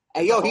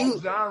 And he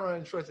was genre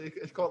in Twitch.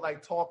 It's called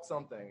like talk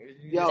something.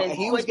 And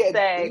he was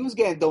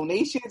getting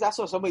donations. I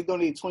saw somebody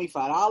donated $25.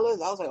 I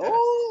was like,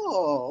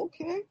 oh,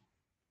 okay,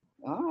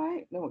 all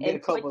right. Then we'll get a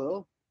couple of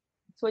those.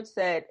 Twitch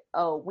said,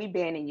 "Oh, we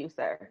banning you,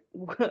 sir."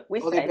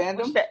 They banned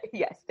them?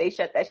 Yes, they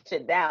shut that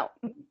shit down.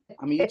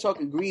 I mean, you're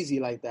talking greasy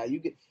like that.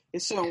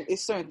 It's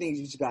certain things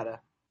you just gotta.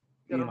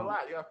 You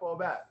gotta fall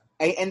back.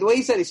 And the way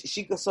he said it,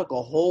 she could suck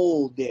a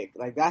whole dick.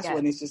 Like that's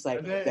when it's just like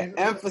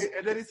emphasis.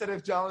 And then he said,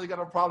 if John got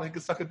a problem, he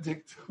could suck a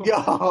dick too. Yo,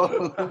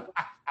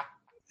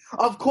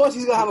 of course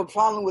he's gonna have a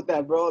problem with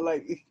that, bro.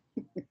 Like,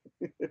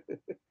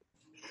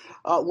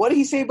 what did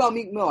he say about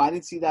Meek Mill? I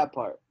didn't see that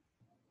part.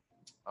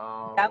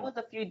 That was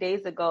a few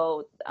days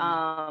ago.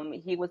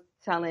 He was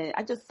telling.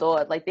 I just saw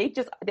it. Like they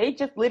just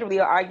literally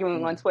are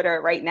arguing on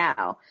Twitter right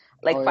now.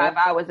 Like 5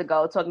 hours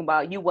ago, talking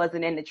about you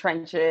wasn't in the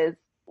trenches.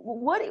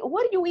 What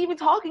are you even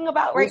talking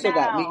about right now? Who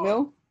said that? Meek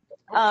Mill?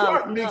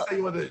 Meek said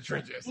he wasn't in the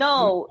trenches.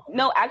 No.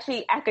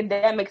 Actually,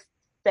 academics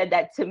said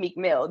that to Meek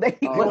Mill. That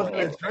he wasn't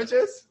in the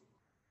trenches.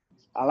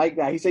 I like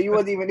that. He said you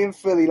wasn't even in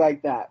Philly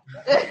like that.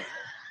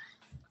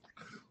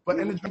 But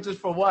in the trenches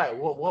for what?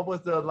 What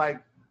was the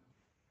like?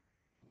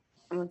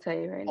 I'm gonna tell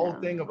you right now. Whole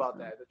thing about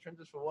that. The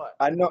trenches for what?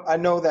 I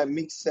know that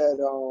Meek said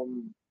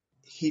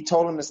he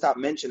told him to stop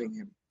mentioning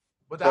him.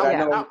 But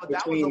that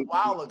was a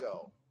while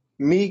ago.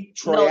 Meek,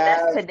 Troy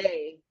that's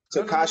today.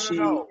 Tekashi,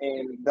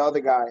 and the other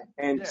guy,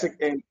 and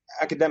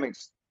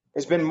academics.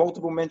 It's been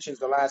multiple mentions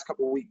the last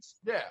couple of weeks.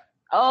 Yeah.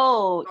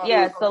 Oh,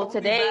 yeah. So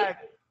today, a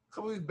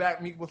couple weeks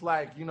back, Meek was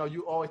like,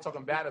 you always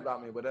talking bad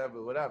about me,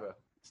 whatever.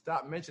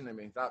 Stop mentioning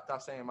me.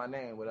 Stop saying my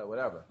name,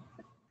 whatever.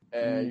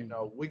 And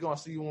we're gonna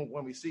see you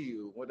when we see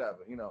you, whatever.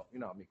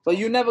 Meek. But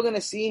you're never gonna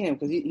see him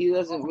because he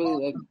doesn't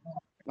really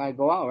like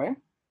go out, right?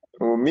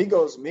 Well,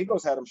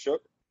 Migos had him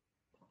shook.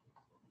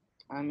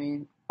 I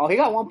mean, he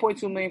got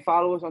 1.2 million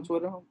followers on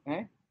Twitter,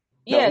 eh?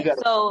 Yeah,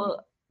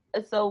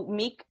 so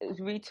Meek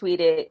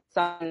retweeted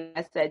something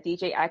that said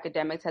DJ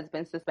Academics has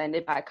been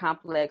suspended by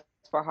Complex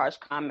for harsh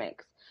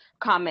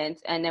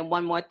comments. And then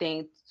one more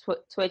thing,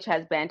 Twitch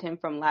has banned him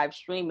from live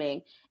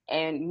streaming.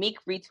 And Meek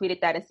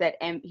retweeted that and said,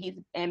 and he's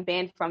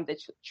banned from the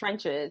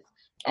trenches.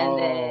 And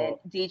then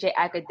DJ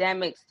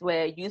Academics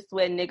you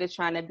swear niggas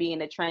trying to be in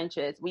the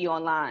trenches. We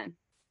online.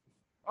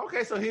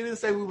 Okay, so he didn't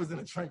say we was in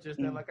the trenches.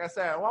 Then, like I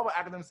said, why would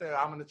Academics say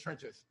I'm in the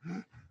trenches?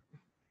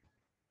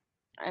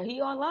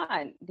 He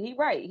online. He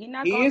right. He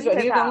not. He is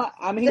online.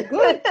 I mean, he's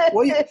good.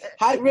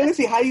 How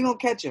you gonna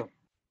catch him?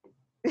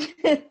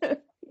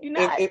 You're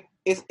not.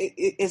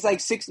 It's like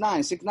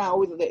 6'9".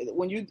 Always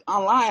when you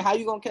online, how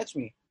you gonna catch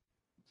me?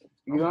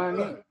 You know what I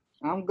mean?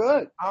 I'm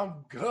good.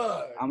 I'm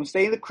gonna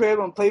stay in the crib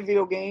and play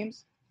video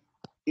games.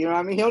 You know what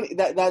I mean?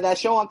 That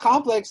show on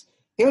Complex,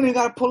 he don't even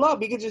gotta pull up.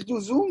 He can just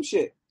do Zoom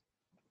shit.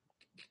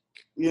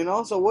 You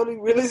know? So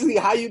realistically,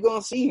 how you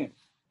gonna see him?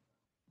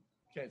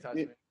 Can't touch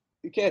me.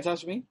 You can't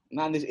touch me.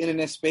 Not in this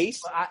internet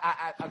space. Well,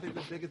 I think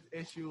the biggest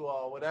issue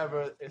or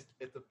whatever is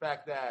the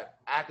fact that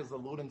Ak is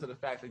alluding to the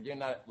fact that you're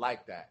not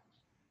like that.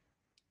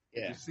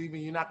 Yeah. If you see me,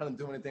 you're not gonna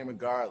do anything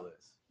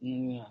regardless.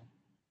 Yeah.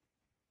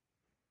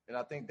 And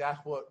I think that's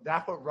what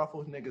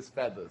ruffles niggas'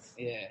 feathers.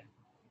 Yeah.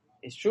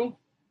 It's true.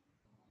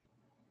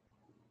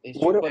 It's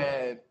What true.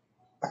 And,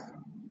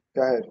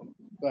 go ahead.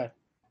 Go ahead.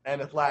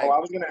 And it's like, I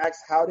was gonna ask,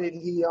 how did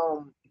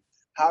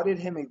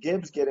him and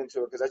Gibbs get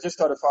into it? Because I just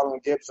started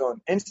following Gibbs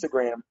on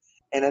Instagram,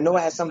 and I know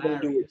it has something to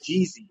do with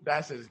Jeezy.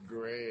 That's just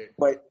great.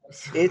 But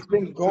it's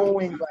been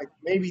going like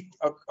maybe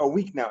a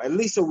week now, at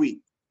least a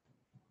week.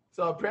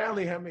 So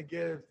apparently him and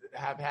Gibbs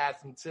have had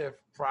some tiff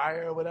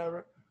prior or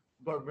whatever,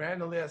 but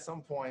randomly at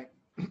some point,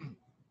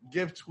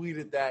 Gibbs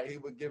tweeted that he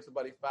would give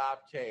somebody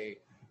 $5K.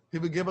 He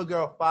would give a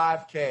girl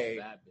 $5K.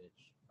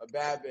 A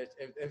bad bitch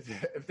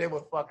if they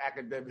would fuck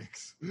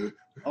academics.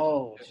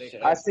 Oh, shit.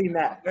 I seen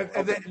that.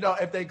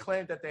 If they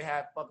claimed that they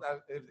had fucked,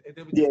 if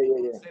they would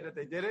say that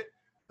they did it,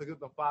 to give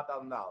them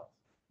 $5,000.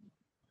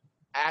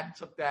 Act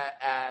took that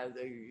as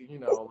you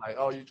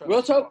trying.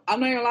 Real talk. I'm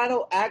not gonna lie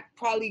though. Act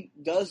probably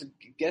does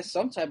get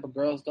some type of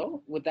girls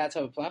though with that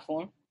type of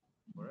platform.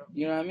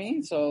 You know what I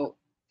mean? So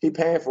he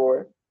paying for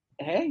it.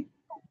 Hey.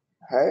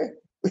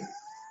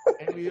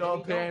 And we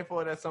all paying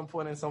for it at some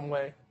point in some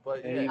way.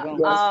 But yeah.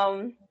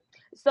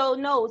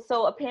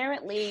 So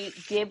apparently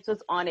Gibbs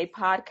was on a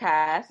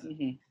podcast.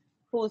 Mm-hmm.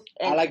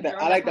 I like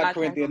that,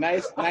 Corinthia.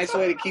 Nice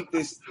way to keep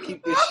this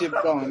ship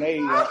going. There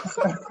you go.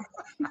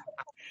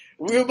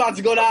 We're about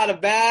to go down a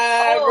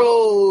bad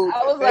road.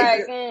 I was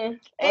like,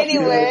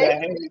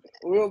 anyway.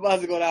 We're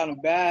about to go down a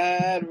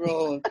bad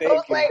road.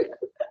 Thank you. Like,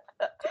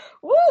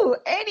 woo,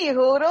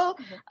 anywho,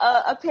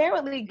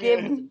 apparently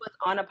Gibbs was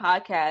on a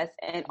podcast,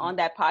 and on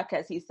that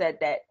podcast he said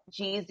that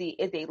Jeezy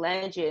is a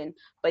legend,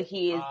 but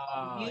he is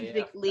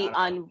musically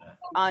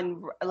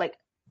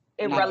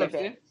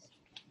irrelevant.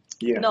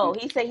 Yeah. No,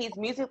 he said he's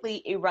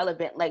musically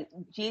irrelevant. Like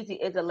Jeezy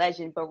is a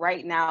legend, but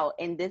right now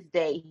in this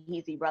day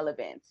he's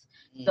irrelevant.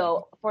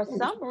 So for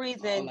some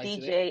reason,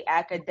 DJ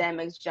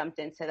Academics jumped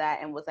into that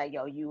and was like,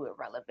 "Yo, you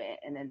irrelevant,"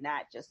 and then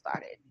that just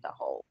started the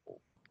whole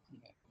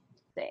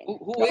thing.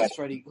 Who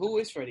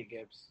is Freddie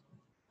Gibbs?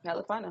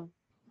 California.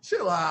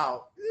 Chill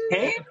out. He's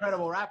an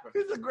incredible rapper.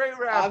 He's a great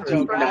rapper.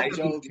 I'm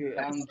joking.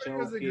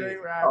 He's a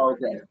great rapper.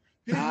 Okay.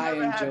 He's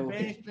never had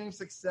mainstream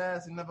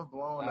success. He's never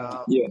blown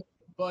up. Yeah.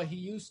 But he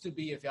used to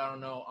be, if y'all don't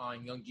know,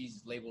 on Young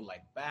Jeezy's label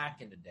like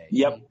back in the day.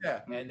 Yep.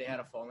 Yeah. And they had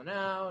a falling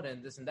out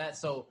and this and that.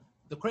 So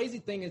the crazy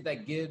thing is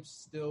that Gibbs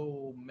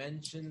still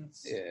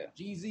mentions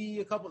Jeezy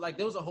a couple. Like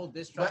there was a whole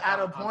diss track. But at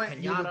a point,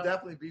 he was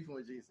definitely beefing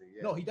with Jeezy.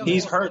 Yeah. No, he doesn't.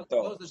 He's hurt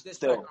though. There was a diss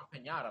track on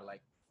Pinata,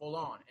 like full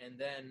on, and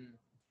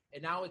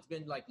now it's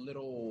been like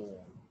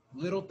little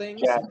things.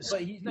 Yes.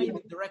 But he's not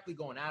even directly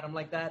going at him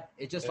like that.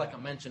 It's just like a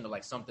mention of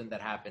like something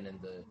that happened in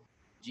the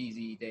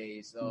Jeezy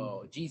days.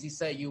 Oh, Jeezy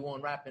said you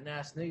won't rapping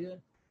ass nigga.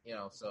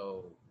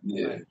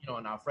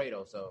 And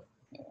Alfredo. So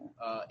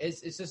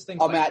it's just things.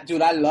 Oh man,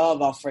 dude, I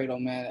love Alfredo,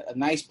 man. A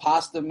nice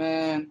pasta,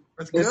 man.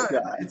 That's good.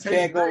 You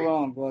can't go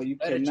wrong, bro. You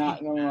cannot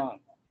go wrong.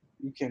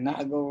 You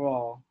cannot go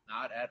wrong.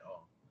 Not at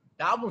all.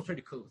 The album's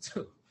pretty cool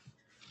too.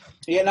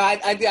 Yeah, no, I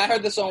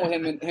heard the song with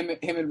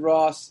him and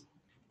Ross.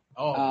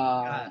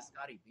 Oh,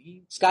 Scotty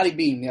Beam. Scotty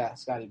Beam, yeah.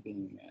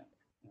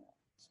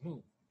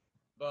 Smooth.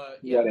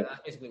 But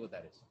that's basically what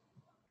that is.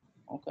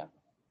 Okay.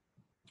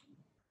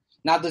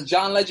 Now, does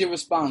John Legend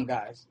respond,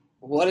 guys?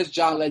 What does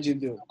John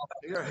Legend do?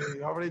 He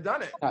already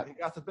done it. He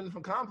got suspended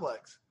from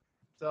Complex.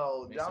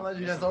 So John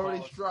Legend has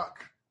already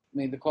struck.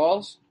 Made the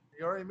calls?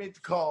 He already made the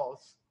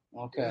calls.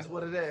 Okay. That's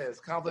what it is.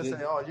 Complex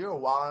saying, "Oh, you're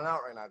wilding out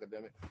right now,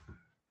 academic."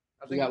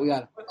 You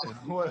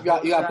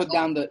got to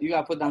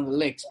put down the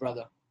licks,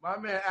 brother. My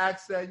man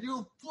Axe said,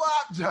 "You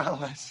flopped,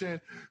 John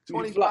Legend.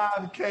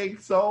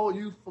 25K sold.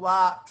 You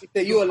flopped. He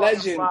said, you a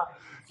legend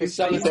for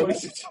selling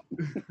 26."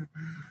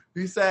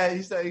 He said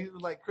he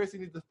was like, "Chris, you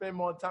need to spend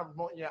more time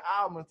promoting your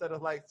album instead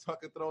of like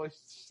fucking throwing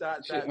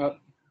shots at me."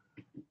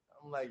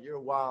 I'm like, you're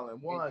wilding.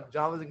 One,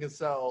 John Legend can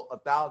sell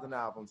 1,000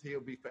 albums.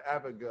 He'll be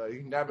forever good.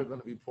 He's never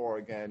gonna be poor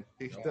again.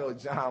 He's still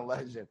John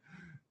Legend.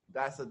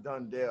 That's a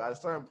done deal. At a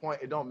certain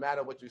point, it don't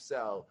matter what you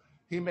sell.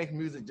 He makes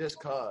music just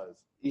cause.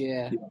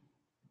 Yeah.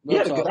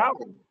 Yeah, good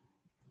album.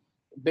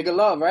 Bigger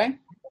Love, right?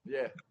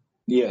 Yeah.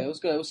 It was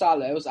good. It was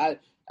solid.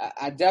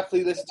 I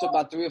definitely listened to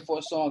about 3 or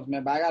 4 songs,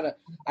 man. But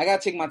I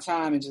gotta take my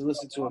time and just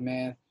listen to it,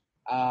 man.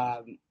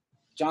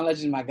 John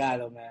Legend's my guy,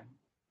 though, man.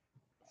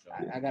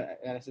 I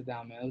gotta sit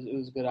down, man. It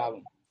was a good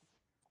album.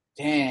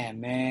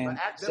 Damn, man. But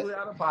actively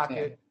out of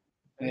pocket.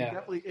 And he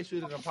definitely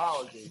issued an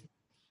apology.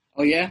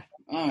 Oh yeah.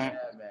 All right.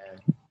 Yeah, man.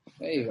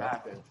 There you go.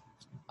 Happened.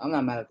 I'm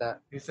not mad at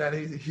that. He said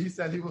he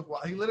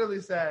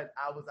literally said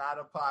I was out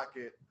of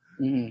pocket.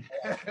 Mm-hmm.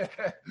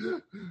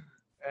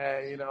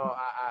 And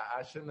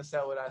I shouldn't have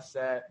said what I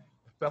said,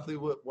 especially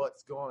with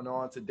what's going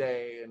on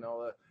today and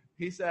all that.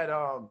 He said,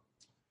 I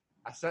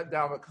sat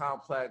down with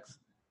Complex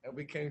and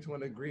we came to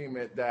an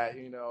agreement that,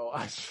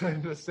 I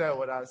shouldn't have said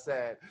what I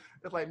said.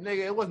 It's like,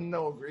 nigga, it wasn't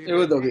no agreement. It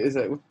was no agreement. It's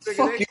like, what the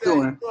fuck you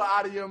doing? You're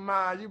out of your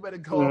mind. You better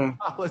go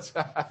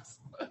apologize.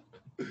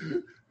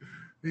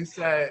 He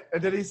said,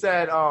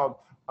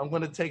 I'm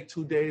going to take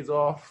 2 days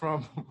off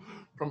from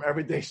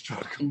everyday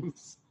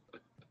struggles.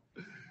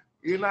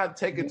 You're not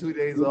taking 2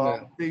 days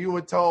off. You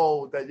were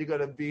told that you're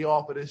gonna be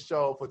off of this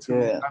show for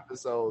 2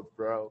 episodes,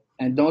 bro.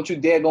 And don't you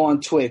dare go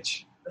on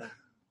Twitch.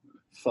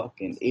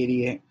 Fucking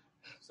idiot.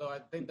 So I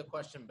think the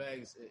question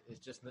begs is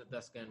just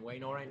Dusca and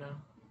Wayno right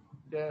now?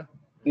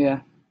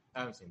 Yeah. I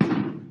haven't seen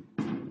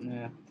that.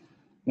 Yeah.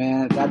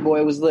 Man, that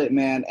boy was lit,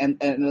 man. And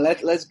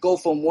let's go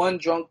from one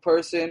drunk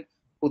person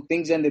who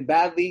things ended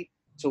badly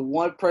to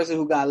one person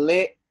who got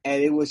lit,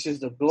 and it was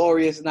just a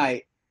glorious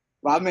night.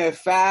 My man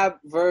Fab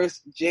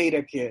versus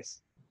Jadakiss.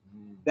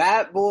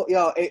 That boy,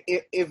 yo,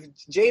 if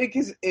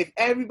Jadakiss, if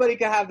everybody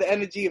can have the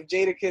energy of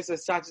Jadakiss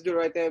as Chacha do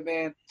right there,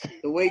 man,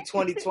 the way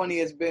 2020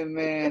 has been,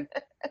 man,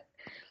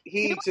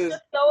 he was just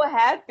so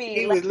happy.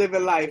 He was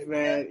living life,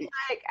 man. He was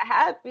like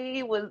happy,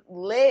 he was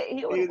lit.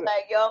 He was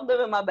like, yo, I'm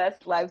living my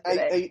best life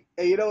today.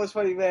 And you know what's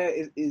funny,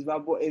 man, is my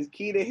boy, is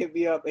Keita hit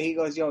me up and he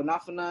goes, yo,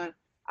 not for nothing,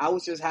 I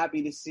was just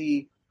happy to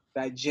see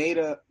that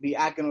Jada be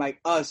acting like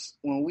us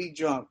when we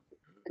drunk.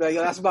 Like,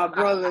 yo, that's my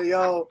brother,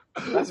 yo.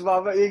 That's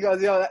my brother.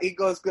 He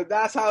goes, cause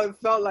that's how it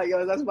felt like,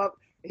 yo. That's my.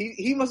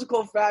 He must have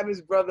called Fab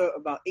his brother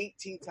about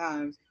 18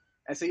 times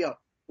and said, yo,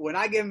 when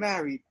I get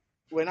married,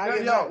 he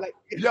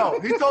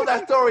told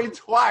that story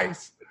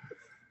twice.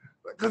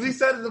 Because he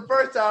said it the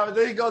first time, and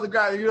then he goes to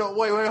grab it.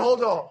 Wait,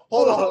 hold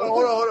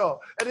on.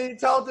 And then he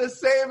tells the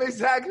same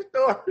exact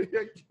story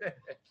again.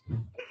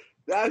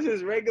 That's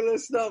just regular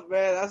stuff,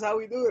 man. That's how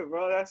we do it,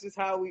 bro. That's just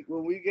how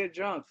when we get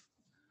drunk.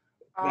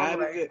 My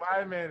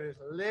man is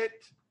lit.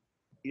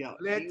 Yo,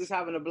 he was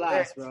having a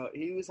blast, bro.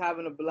 He was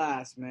having a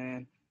blast,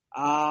 man.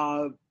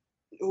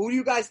 Who do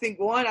you guys think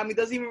won? I mean, it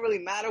doesn't even really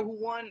matter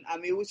who won. I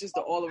mean, it was just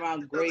an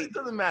all-around great. It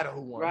doesn't matter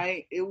who won.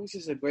 Right? It was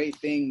just a great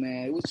thing,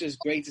 man. It was just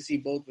great to see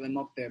both of them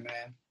up there,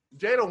 man.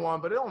 Jada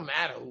won, but it don't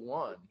matter who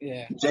won.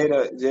 Yeah.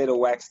 Jada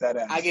waxed that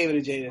ass. I gave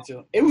it to Jada,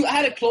 too. I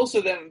had it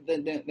closer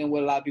than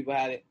what a lot of people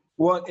had it.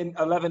 Well, in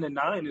 11 and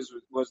 9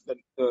 was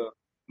the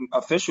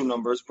official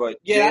numbers, but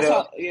yeah,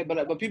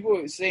 Jada, but people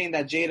were saying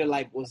that Jada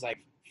was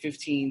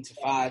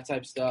 15-5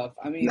 type stuff.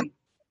 I mean,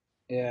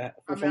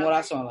 from what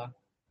I saw.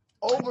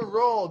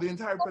 Overall, the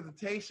entire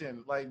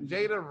presentation,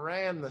 Jada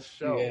ran the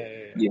show.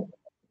 Yeah.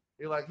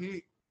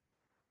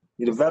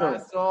 He's a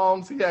veteran.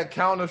 Songs, he had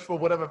counters for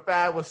whatever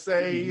Fab was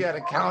saying. He had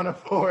a counter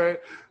for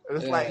it.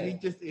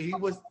 It's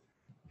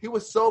he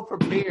was so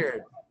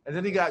prepared, and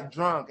then he got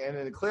drunk, and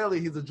then clearly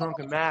he's a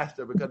drunken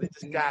master because it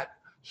just got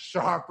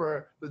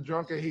sharper the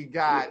drunker he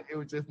got. It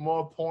was just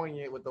more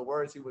poignant with the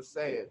words he was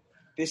saying.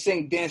 This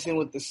ain't Dancing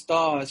with the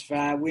Stars,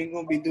 Fab. We ain't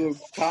gonna be doing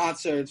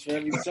concerts for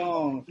every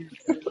song.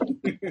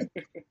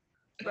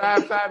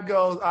 Fab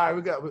goes, all right,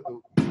 we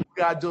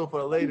gotta do it for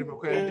the lady.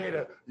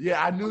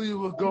 Yeah, I knew you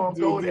was gonna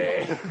go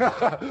there.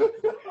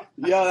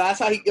 Yo, that's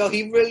how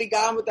he really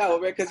got him with that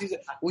one, man, because he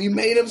said, we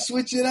made him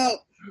switch it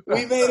up.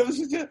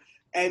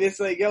 And it's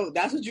like, yo,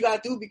 that's what you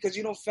gotta do because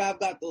Fab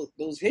got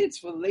those hits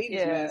for the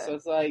ladies, man. So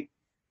it's like,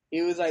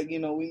 it was like, we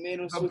made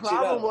him switch it up. The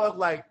problem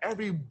was,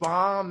 every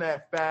bomb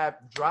that Fab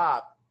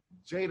dropped,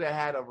 Jada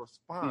had a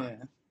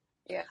response.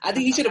 Yeah. I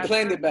think he should have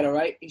planned it better,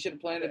 right? He should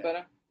have planned it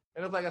better.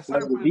 And it was a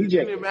certain point, it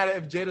didn't even matter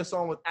if Jada's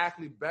song was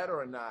actually better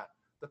or not.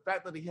 The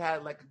fact that he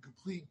had a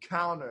complete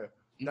counter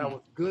that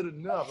was good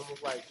enough, it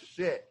was like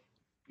shit.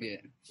 Yeah.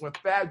 When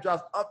Fab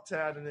drops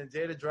Uptown and then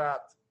Jada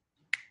dropped,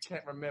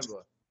 can't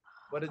remember.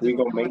 But We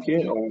Gonna Make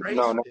It? Or,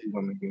 no, We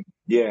Gonna Make It.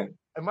 Yeah.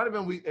 It might have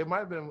been We Gonna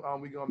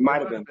Make It.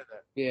 Might have been.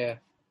 Yeah.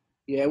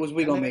 Yeah, it was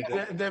We Gonna Make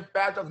It. And then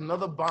Fab drops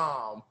another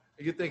bomb.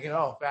 And you're thinking,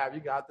 oh, Fab, you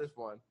got this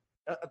one.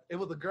 It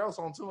was a girl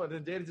song too, and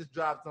then Jada just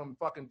dropped some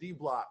fucking D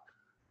Block.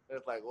 And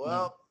it's like,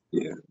 well.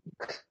 Yeah.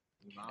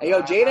 Hey,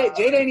 yo, Jada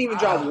didn't even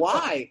drop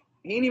Y.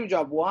 He didn't even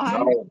drop Y.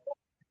 No.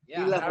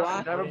 Yeah, he left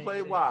Y. Never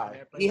played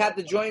Y. He had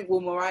the joint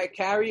with Mariah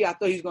Carey. I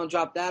thought he was gonna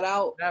drop that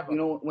out. Never.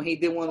 When he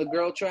did one of the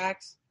girl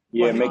tracks.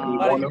 Yeah, he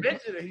mentioned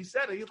it. He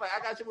said it. He's like,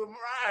 I got you with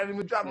Mariah, and he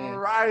was dropping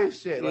Mariah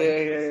shit.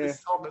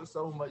 He's talking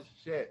so much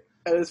shit.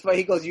 And it's funny.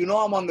 He goes,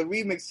 I'm on the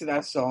remix to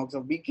that song,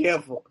 so be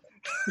careful.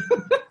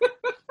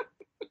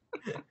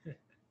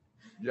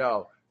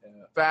 Yo,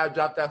 Fab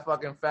dropped that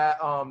fucking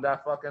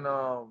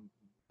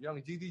Young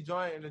GD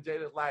joint, and then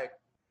Jada's like,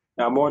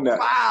 I'm on that.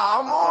 Wow,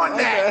 I'm on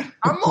that.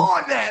 I'm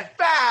on that.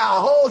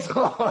 Foul. Hold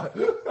on.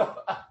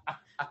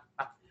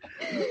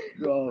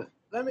 Bro,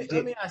 let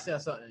me ask you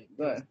something.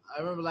 I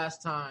remember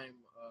last time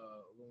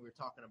when we were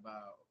talking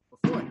about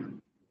before,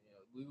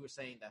 we were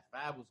saying that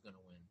Fab was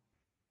gonna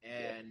win,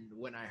 and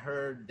when I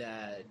heard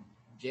that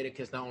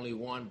Jadakiss not only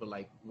won but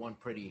won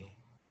pretty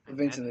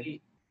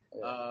eventually,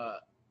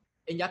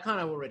 and y'all kind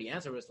of already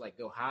answered. It's like,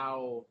 yo,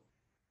 how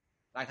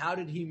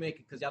did he make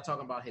it? Because y'all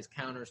talking about his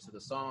counters to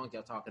the songs.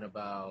 Y'all talking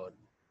about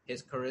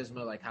his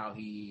charisma, how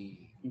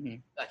he,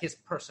 his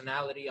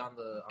personality on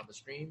the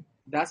stream.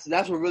 That's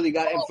what really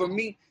got. And for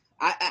me,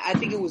 I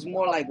think it was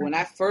more when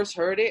I first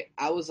heard it,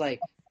 I was like,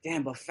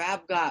 damn, but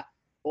Fab got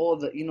all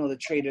the, the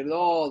Traded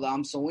All, the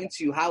I'm So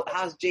Into You.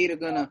 How's Jada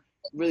gonna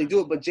really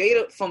do it? But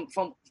Jada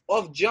from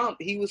off jump,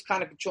 he was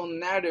kind of controlling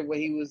the narrative where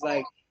he was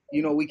like,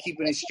 we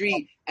keeping it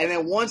street. And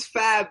then once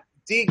Fab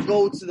did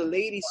go to the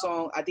lady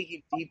song. I think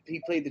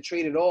he played the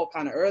Trade It All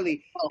kind of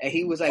early, and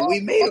he was like, we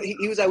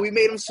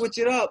made him switch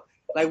it up.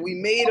 Like we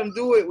made him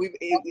do it.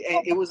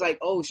 It was like,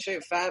 oh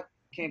shit, Fab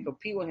can't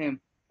compete with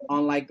him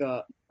on like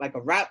a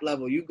rap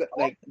level. You got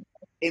like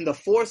in the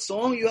fourth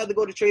song, you had to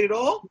go to Trade It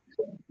All.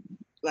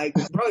 Like,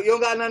 bro, you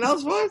don't got nothing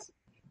else for us?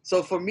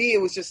 So for me,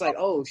 it was just like,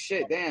 oh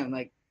shit, damn,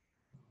 like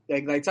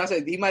Ty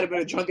said, he might have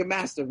been a drunken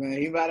master,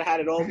 man. He might have had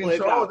it all played out. He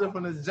controlled it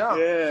from his jump.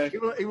 Yeah.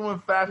 Even when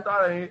Fab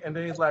started, and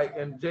then he's like,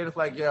 and Jada's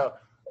like, yo,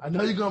 I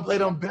know you're gonna play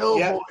them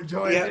Billboard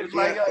joints. It's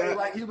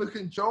like he was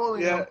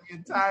controlling him the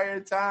entire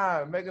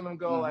time, making them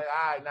go like,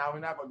 all right, now we're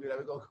not gonna do that.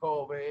 We're gonna go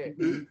over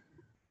here.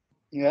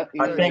 Yeah,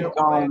 I think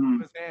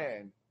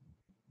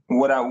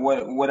what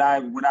I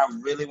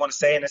really want to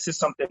say, and this is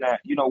something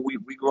that, you know,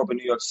 we grew up in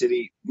New York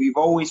City. We've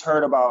always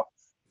heard about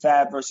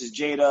Fab versus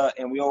Jada,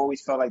 and we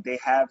always felt like they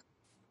have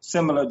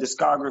similar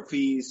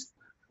discographies.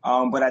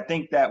 But I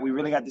think that we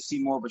really got to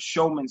see more of a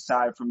showman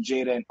side from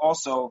Jada, and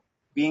also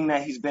being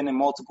that he's been in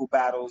multiple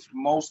battles,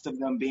 most of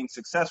them being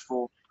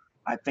successful,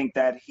 I think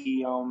that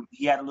he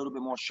had a little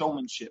bit more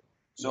showmanship.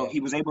 So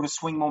he was able to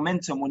swing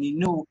momentum when he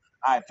knew,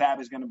 all right,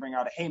 Fab is going to bring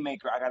out a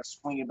haymaker. I got to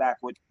swing it back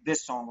with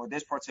this song or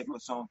this particular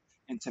song.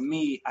 And to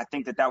me, I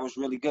think that was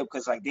really good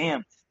because, like,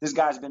 damn, this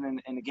guy's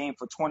been in the game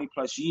for 20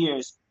 plus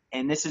years,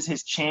 and this is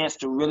his chance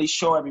to really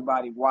show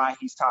everybody why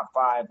he's top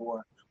 5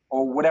 or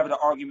whatever the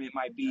argument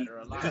might be.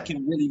 He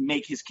can really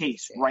make his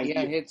case right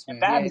here.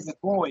 Fab is a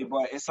boy,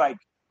 but it's like,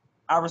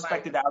 I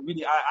respected that.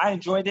 I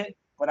enjoyed it,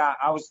 but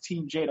I was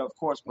Team Jada, of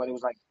course. But it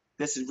was like,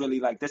 this is really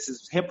like, this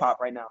is hip hop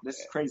right now. This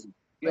is crazy.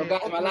 Yo,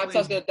 guys, my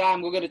laptop's gonna die.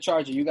 I'm gonna get a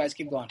charger. You guys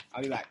keep going.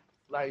 I'll be back.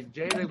 Like,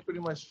 Jada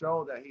pretty much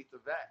showed that he's the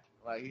vet.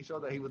 Like, he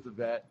showed that he was the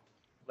vet.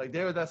 Like,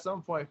 there was at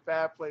some point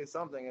Fab played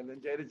something, and then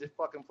Jada just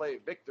fucking played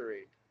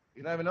Victory.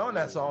 He's not even on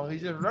that song. He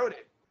just wrote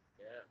it.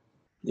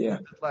 Yeah.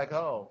 It's like,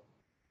 oh.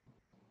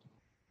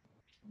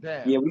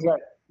 Damn. Yeah,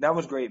 that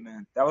was great,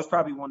 man. That was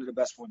probably one of the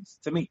best ones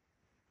to me.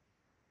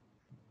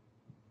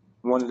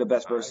 One of the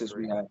best verses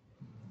we had.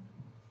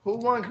 Who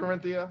won,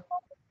 Corinthia?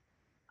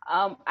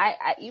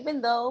 I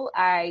even though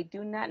I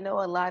do not know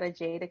a lot of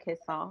Jadakiss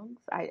songs,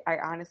 I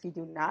honestly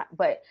do not.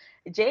 But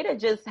Jada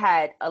just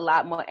had a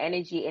lot more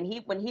energy, and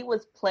when he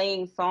was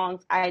playing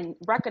songs, I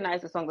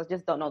recognize the songs, I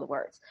just don't know the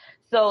words.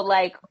 So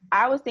like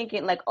I was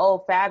thinking like,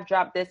 oh, Fab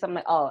dropped this. I'm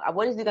like, oh,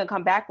 what is he gonna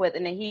come back with?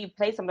 And then he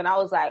played something. I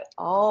was like,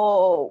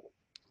 oh.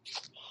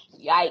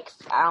 Yikes,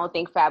 I don't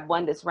think Fab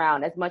won this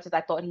round as much as I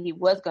thought he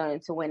was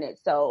going to win it.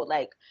 So,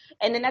 like,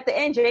 and then at the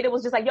end, Jada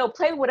was just like, yo,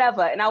 play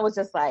whatever. And I was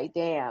just like,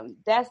 damn,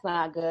 that's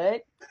not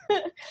good.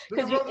 Look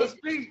at Rosa's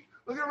feet.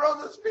 Look at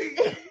Rosa's feet.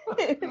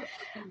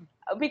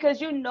 Because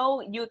you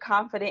know you're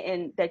confident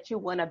in that you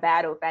won a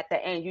battle. If at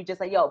the end, you just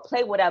like, yo,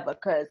 play whatever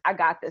because I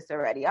got this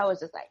already. I was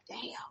just like,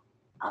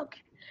 damn,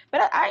 okay.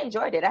 But I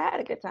enjoyed it. I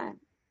had a good time.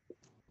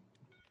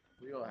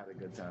 We all had a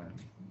good time.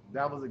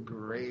 That was a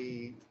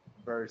great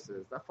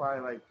versus. That's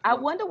probably like. I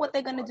wonder what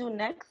they're gonna do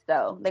next,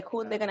 though. Like,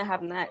 who they're gonna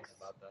have next?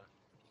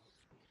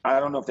 I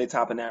don't know if they're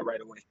topping that right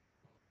away.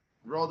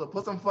 Rosa,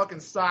 put some fucking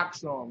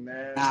socks on,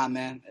 man. Nah,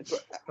 man.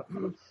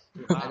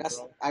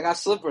 I got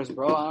slippers,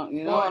 bro. I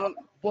don't.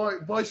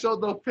 Boy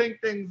showed those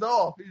pink things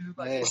off. He's just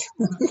like,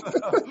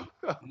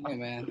 hey,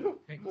 man.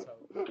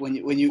 When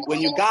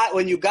you got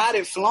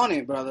it, flaunt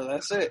it, brother.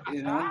 That's it.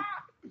 You know,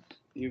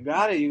 you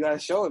got it. You gotta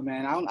show it,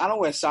 man. I don't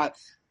wear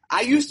socks.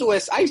 I used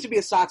to be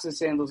a socks and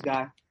sandals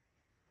guy.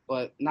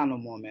 But not no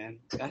more, man.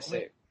 That's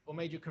it. What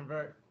made you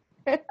convert?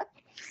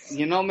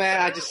 You know, man,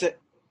 I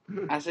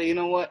said, you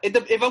know what?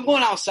 If I'm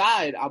going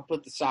outside, I'll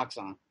put the socks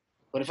on.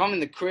 But if I'm in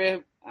the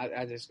crib,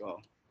 I just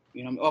go.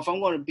 You know, or if I'm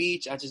going to the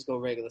beach, I just go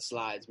regular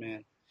slides,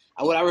 man.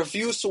 What I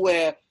refuse to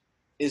wear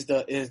is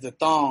the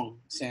thong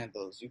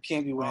sandals. You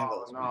can't be wearing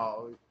those.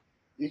 No, man.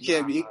 You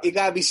can't be. It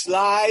gotta be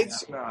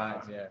slides.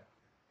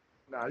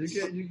 No, you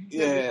can't. You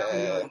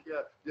can't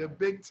your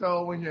big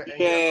toe when you're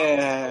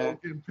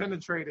getting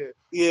penetrated.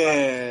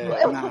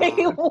 Yeah.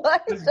 Wait,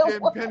 what? Just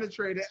getting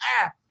penetrated.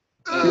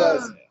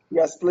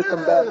 Yes, split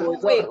them bad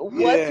boys. Wait,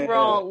 what's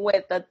wrong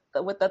with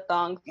the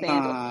thong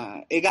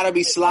sandals? It gotta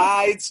be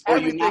slides, or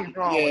you're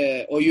not.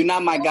 Yeah, or you're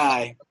not my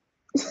guy.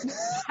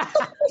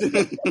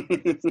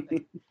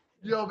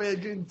 Yo, man,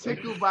 getting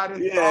tickled by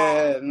this.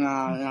 Yeah,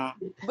 no.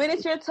 But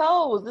it's your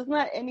toes. It's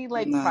not any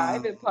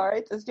private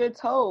parts. It's your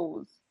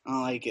toes.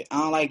 I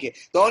don't like it.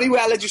 The only way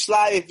I let you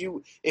slide if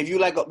you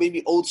like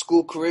maybe old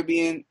school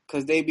Caribbean,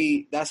 because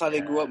that's how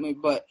they grew up.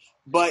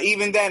 But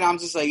even then, I'm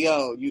just like,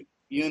 yo, you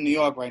in New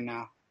York right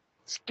now.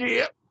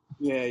 Skip.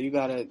 Yeah, you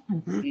gotta.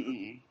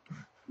 We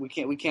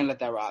can't let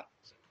that rock.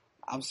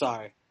 I'm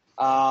sorry.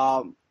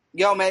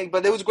 Yo, man,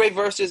 but there was great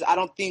verses. I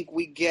don't think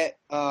we get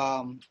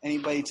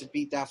anybody to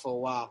beat that for a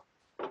while.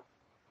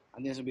 I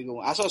think it's a big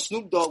one. I saw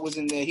Snoop Dogg was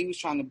in there. He was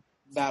trying to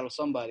battle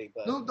somebody,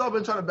 but Snoop Dogg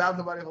been trying to battle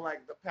somebody for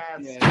like the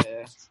past.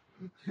 Yeah.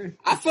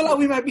 I feel like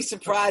we might be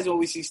surprised when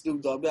we see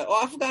Snoop Dogg. Like,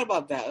 I forgot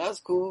about that. That was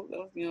cool.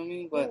 You know what I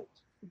mean? But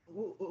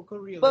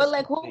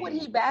like, who would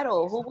he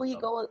battle? Who would he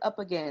go up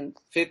against?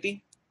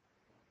 50.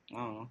 I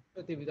don't know.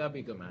 50, that'd be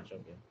a good matchup.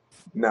 Yeah.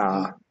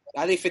 Nah.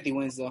 I think 50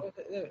 wins though.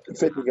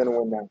 50 gonna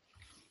win that.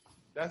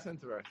 That's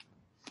interesting.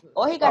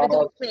 All he got to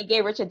do is play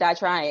Gay Richard Die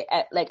Trying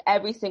at like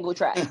every single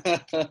track.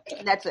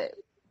 That's it.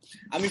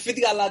 I mean,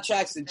 50 got a lot of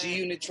tracks, the G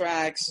Unit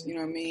tracks. You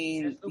know what I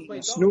mean?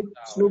 Snoop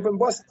and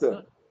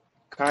Busta,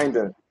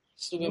 kinda.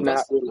 Snoop and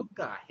Busta. Really. Snoop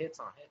got hits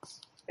on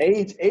hits.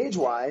 Age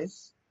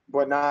wise,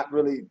 but not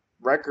really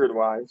record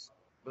wise.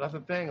 But that's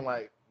the thing.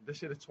 Like this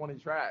shit is 20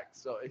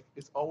 tracks, so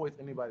it's always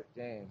anybody's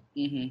game.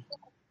 Mm-hmm.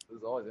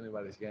 It's always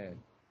anybody's game.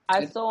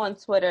 I saw on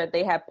Twitter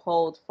they had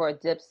polled for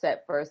Dipset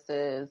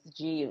versus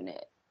G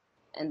Unit.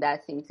 And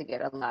that seemed to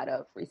get a lot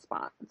of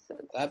responses.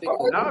 That'd be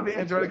cool. That would be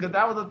interesting because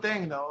that was the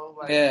thing, though.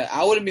 Like, yeah,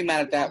 I wouldn't be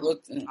mad at that.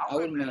 I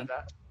wouldn't be mad at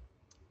that.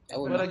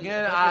 But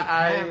again,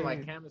 I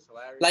like Cam is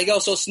hilarious. Like yo,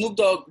 so Snoop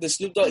Dogg,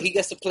 he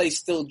gets to play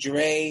Still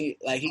Dre.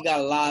 Like he got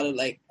a lot of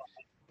like.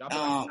 You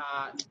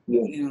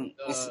know,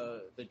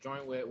 the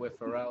joint with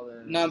Pharrell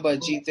and none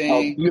but G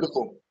thing.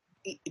 Oh,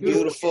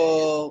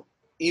 beautiful.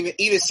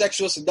 Even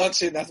Sexual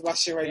Seduction. That's my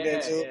shit right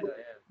there too.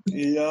 Yeah.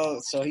 You know,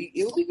 so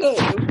it'll be good.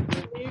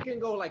 You can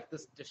go like the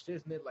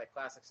shiznit, like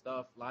classic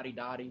stuff, Lottie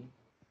Dottie.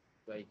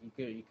 Like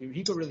he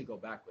could really go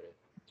back with it.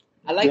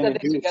 I like that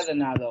they're together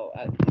now, though.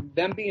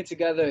 Them being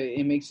together,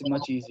 it makes it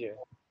much easier.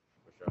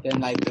 For sure. Than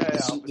like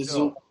the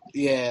Zoom.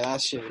 Yeah,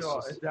 that shit.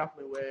 It's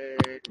definitely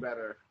way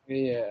better.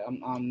 Yeah,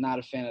 I'm not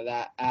a fan of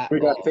that. We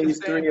got phase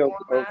 3 of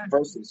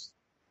Versus.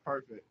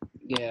 Perfect.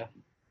 Yeah.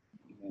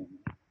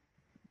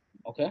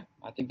 Okay,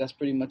 I think that's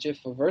pretty much it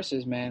for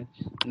Versus, man.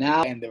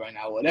 Now and right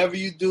now, whatever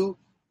you do,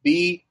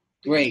 be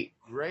great.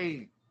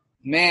 Great.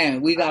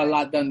 Man, we got a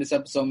lot done this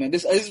episode, man.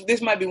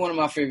 This might be one of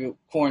my favorite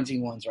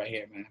quarantine ones right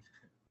here, man.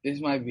 This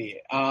might be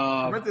it.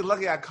 I'm really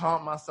lucky I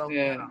calmed myself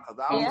down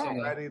because I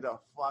was ready to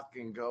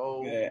fucking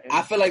go. Yeah.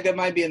 I feel like there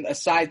might be a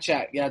side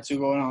chat you have to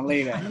going on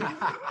later.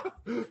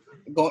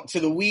 Go to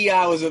the wee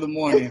hours of the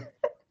morning.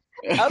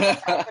 I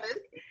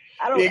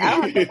don't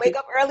have to wake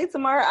up early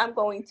tomorrow. I'm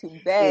going to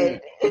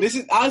bed. Yeah. This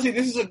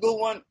is a good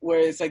one where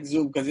it's like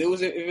Zoom because if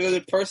it was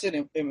in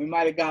person, it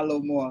might have got a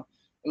little more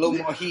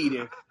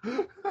heated.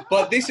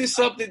 But this is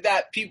something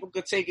that people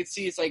could take and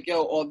see. It's like,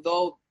 yo,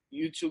 although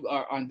you two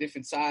are on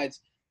different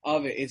sides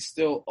of it, it's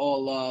still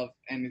all love,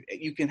 and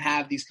you can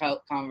have these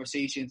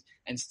conversations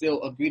and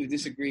still agree to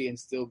disagree and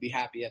still be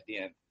happy at the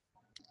end.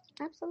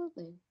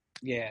 Absolutely.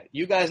 Yeah,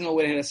 you guys know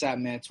where to hit us at,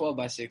 man.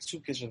 12x6, 2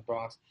 Kids from the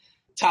Bronx.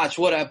 Taj,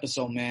 what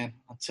episode, man?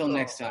 Until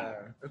next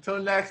time.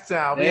 Until next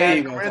time. We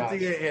had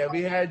Corinthian here.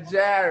 We had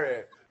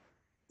Jared.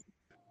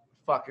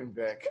 Fucking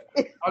Vic.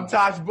 I'm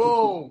Taj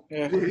Boom.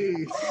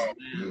 Peace.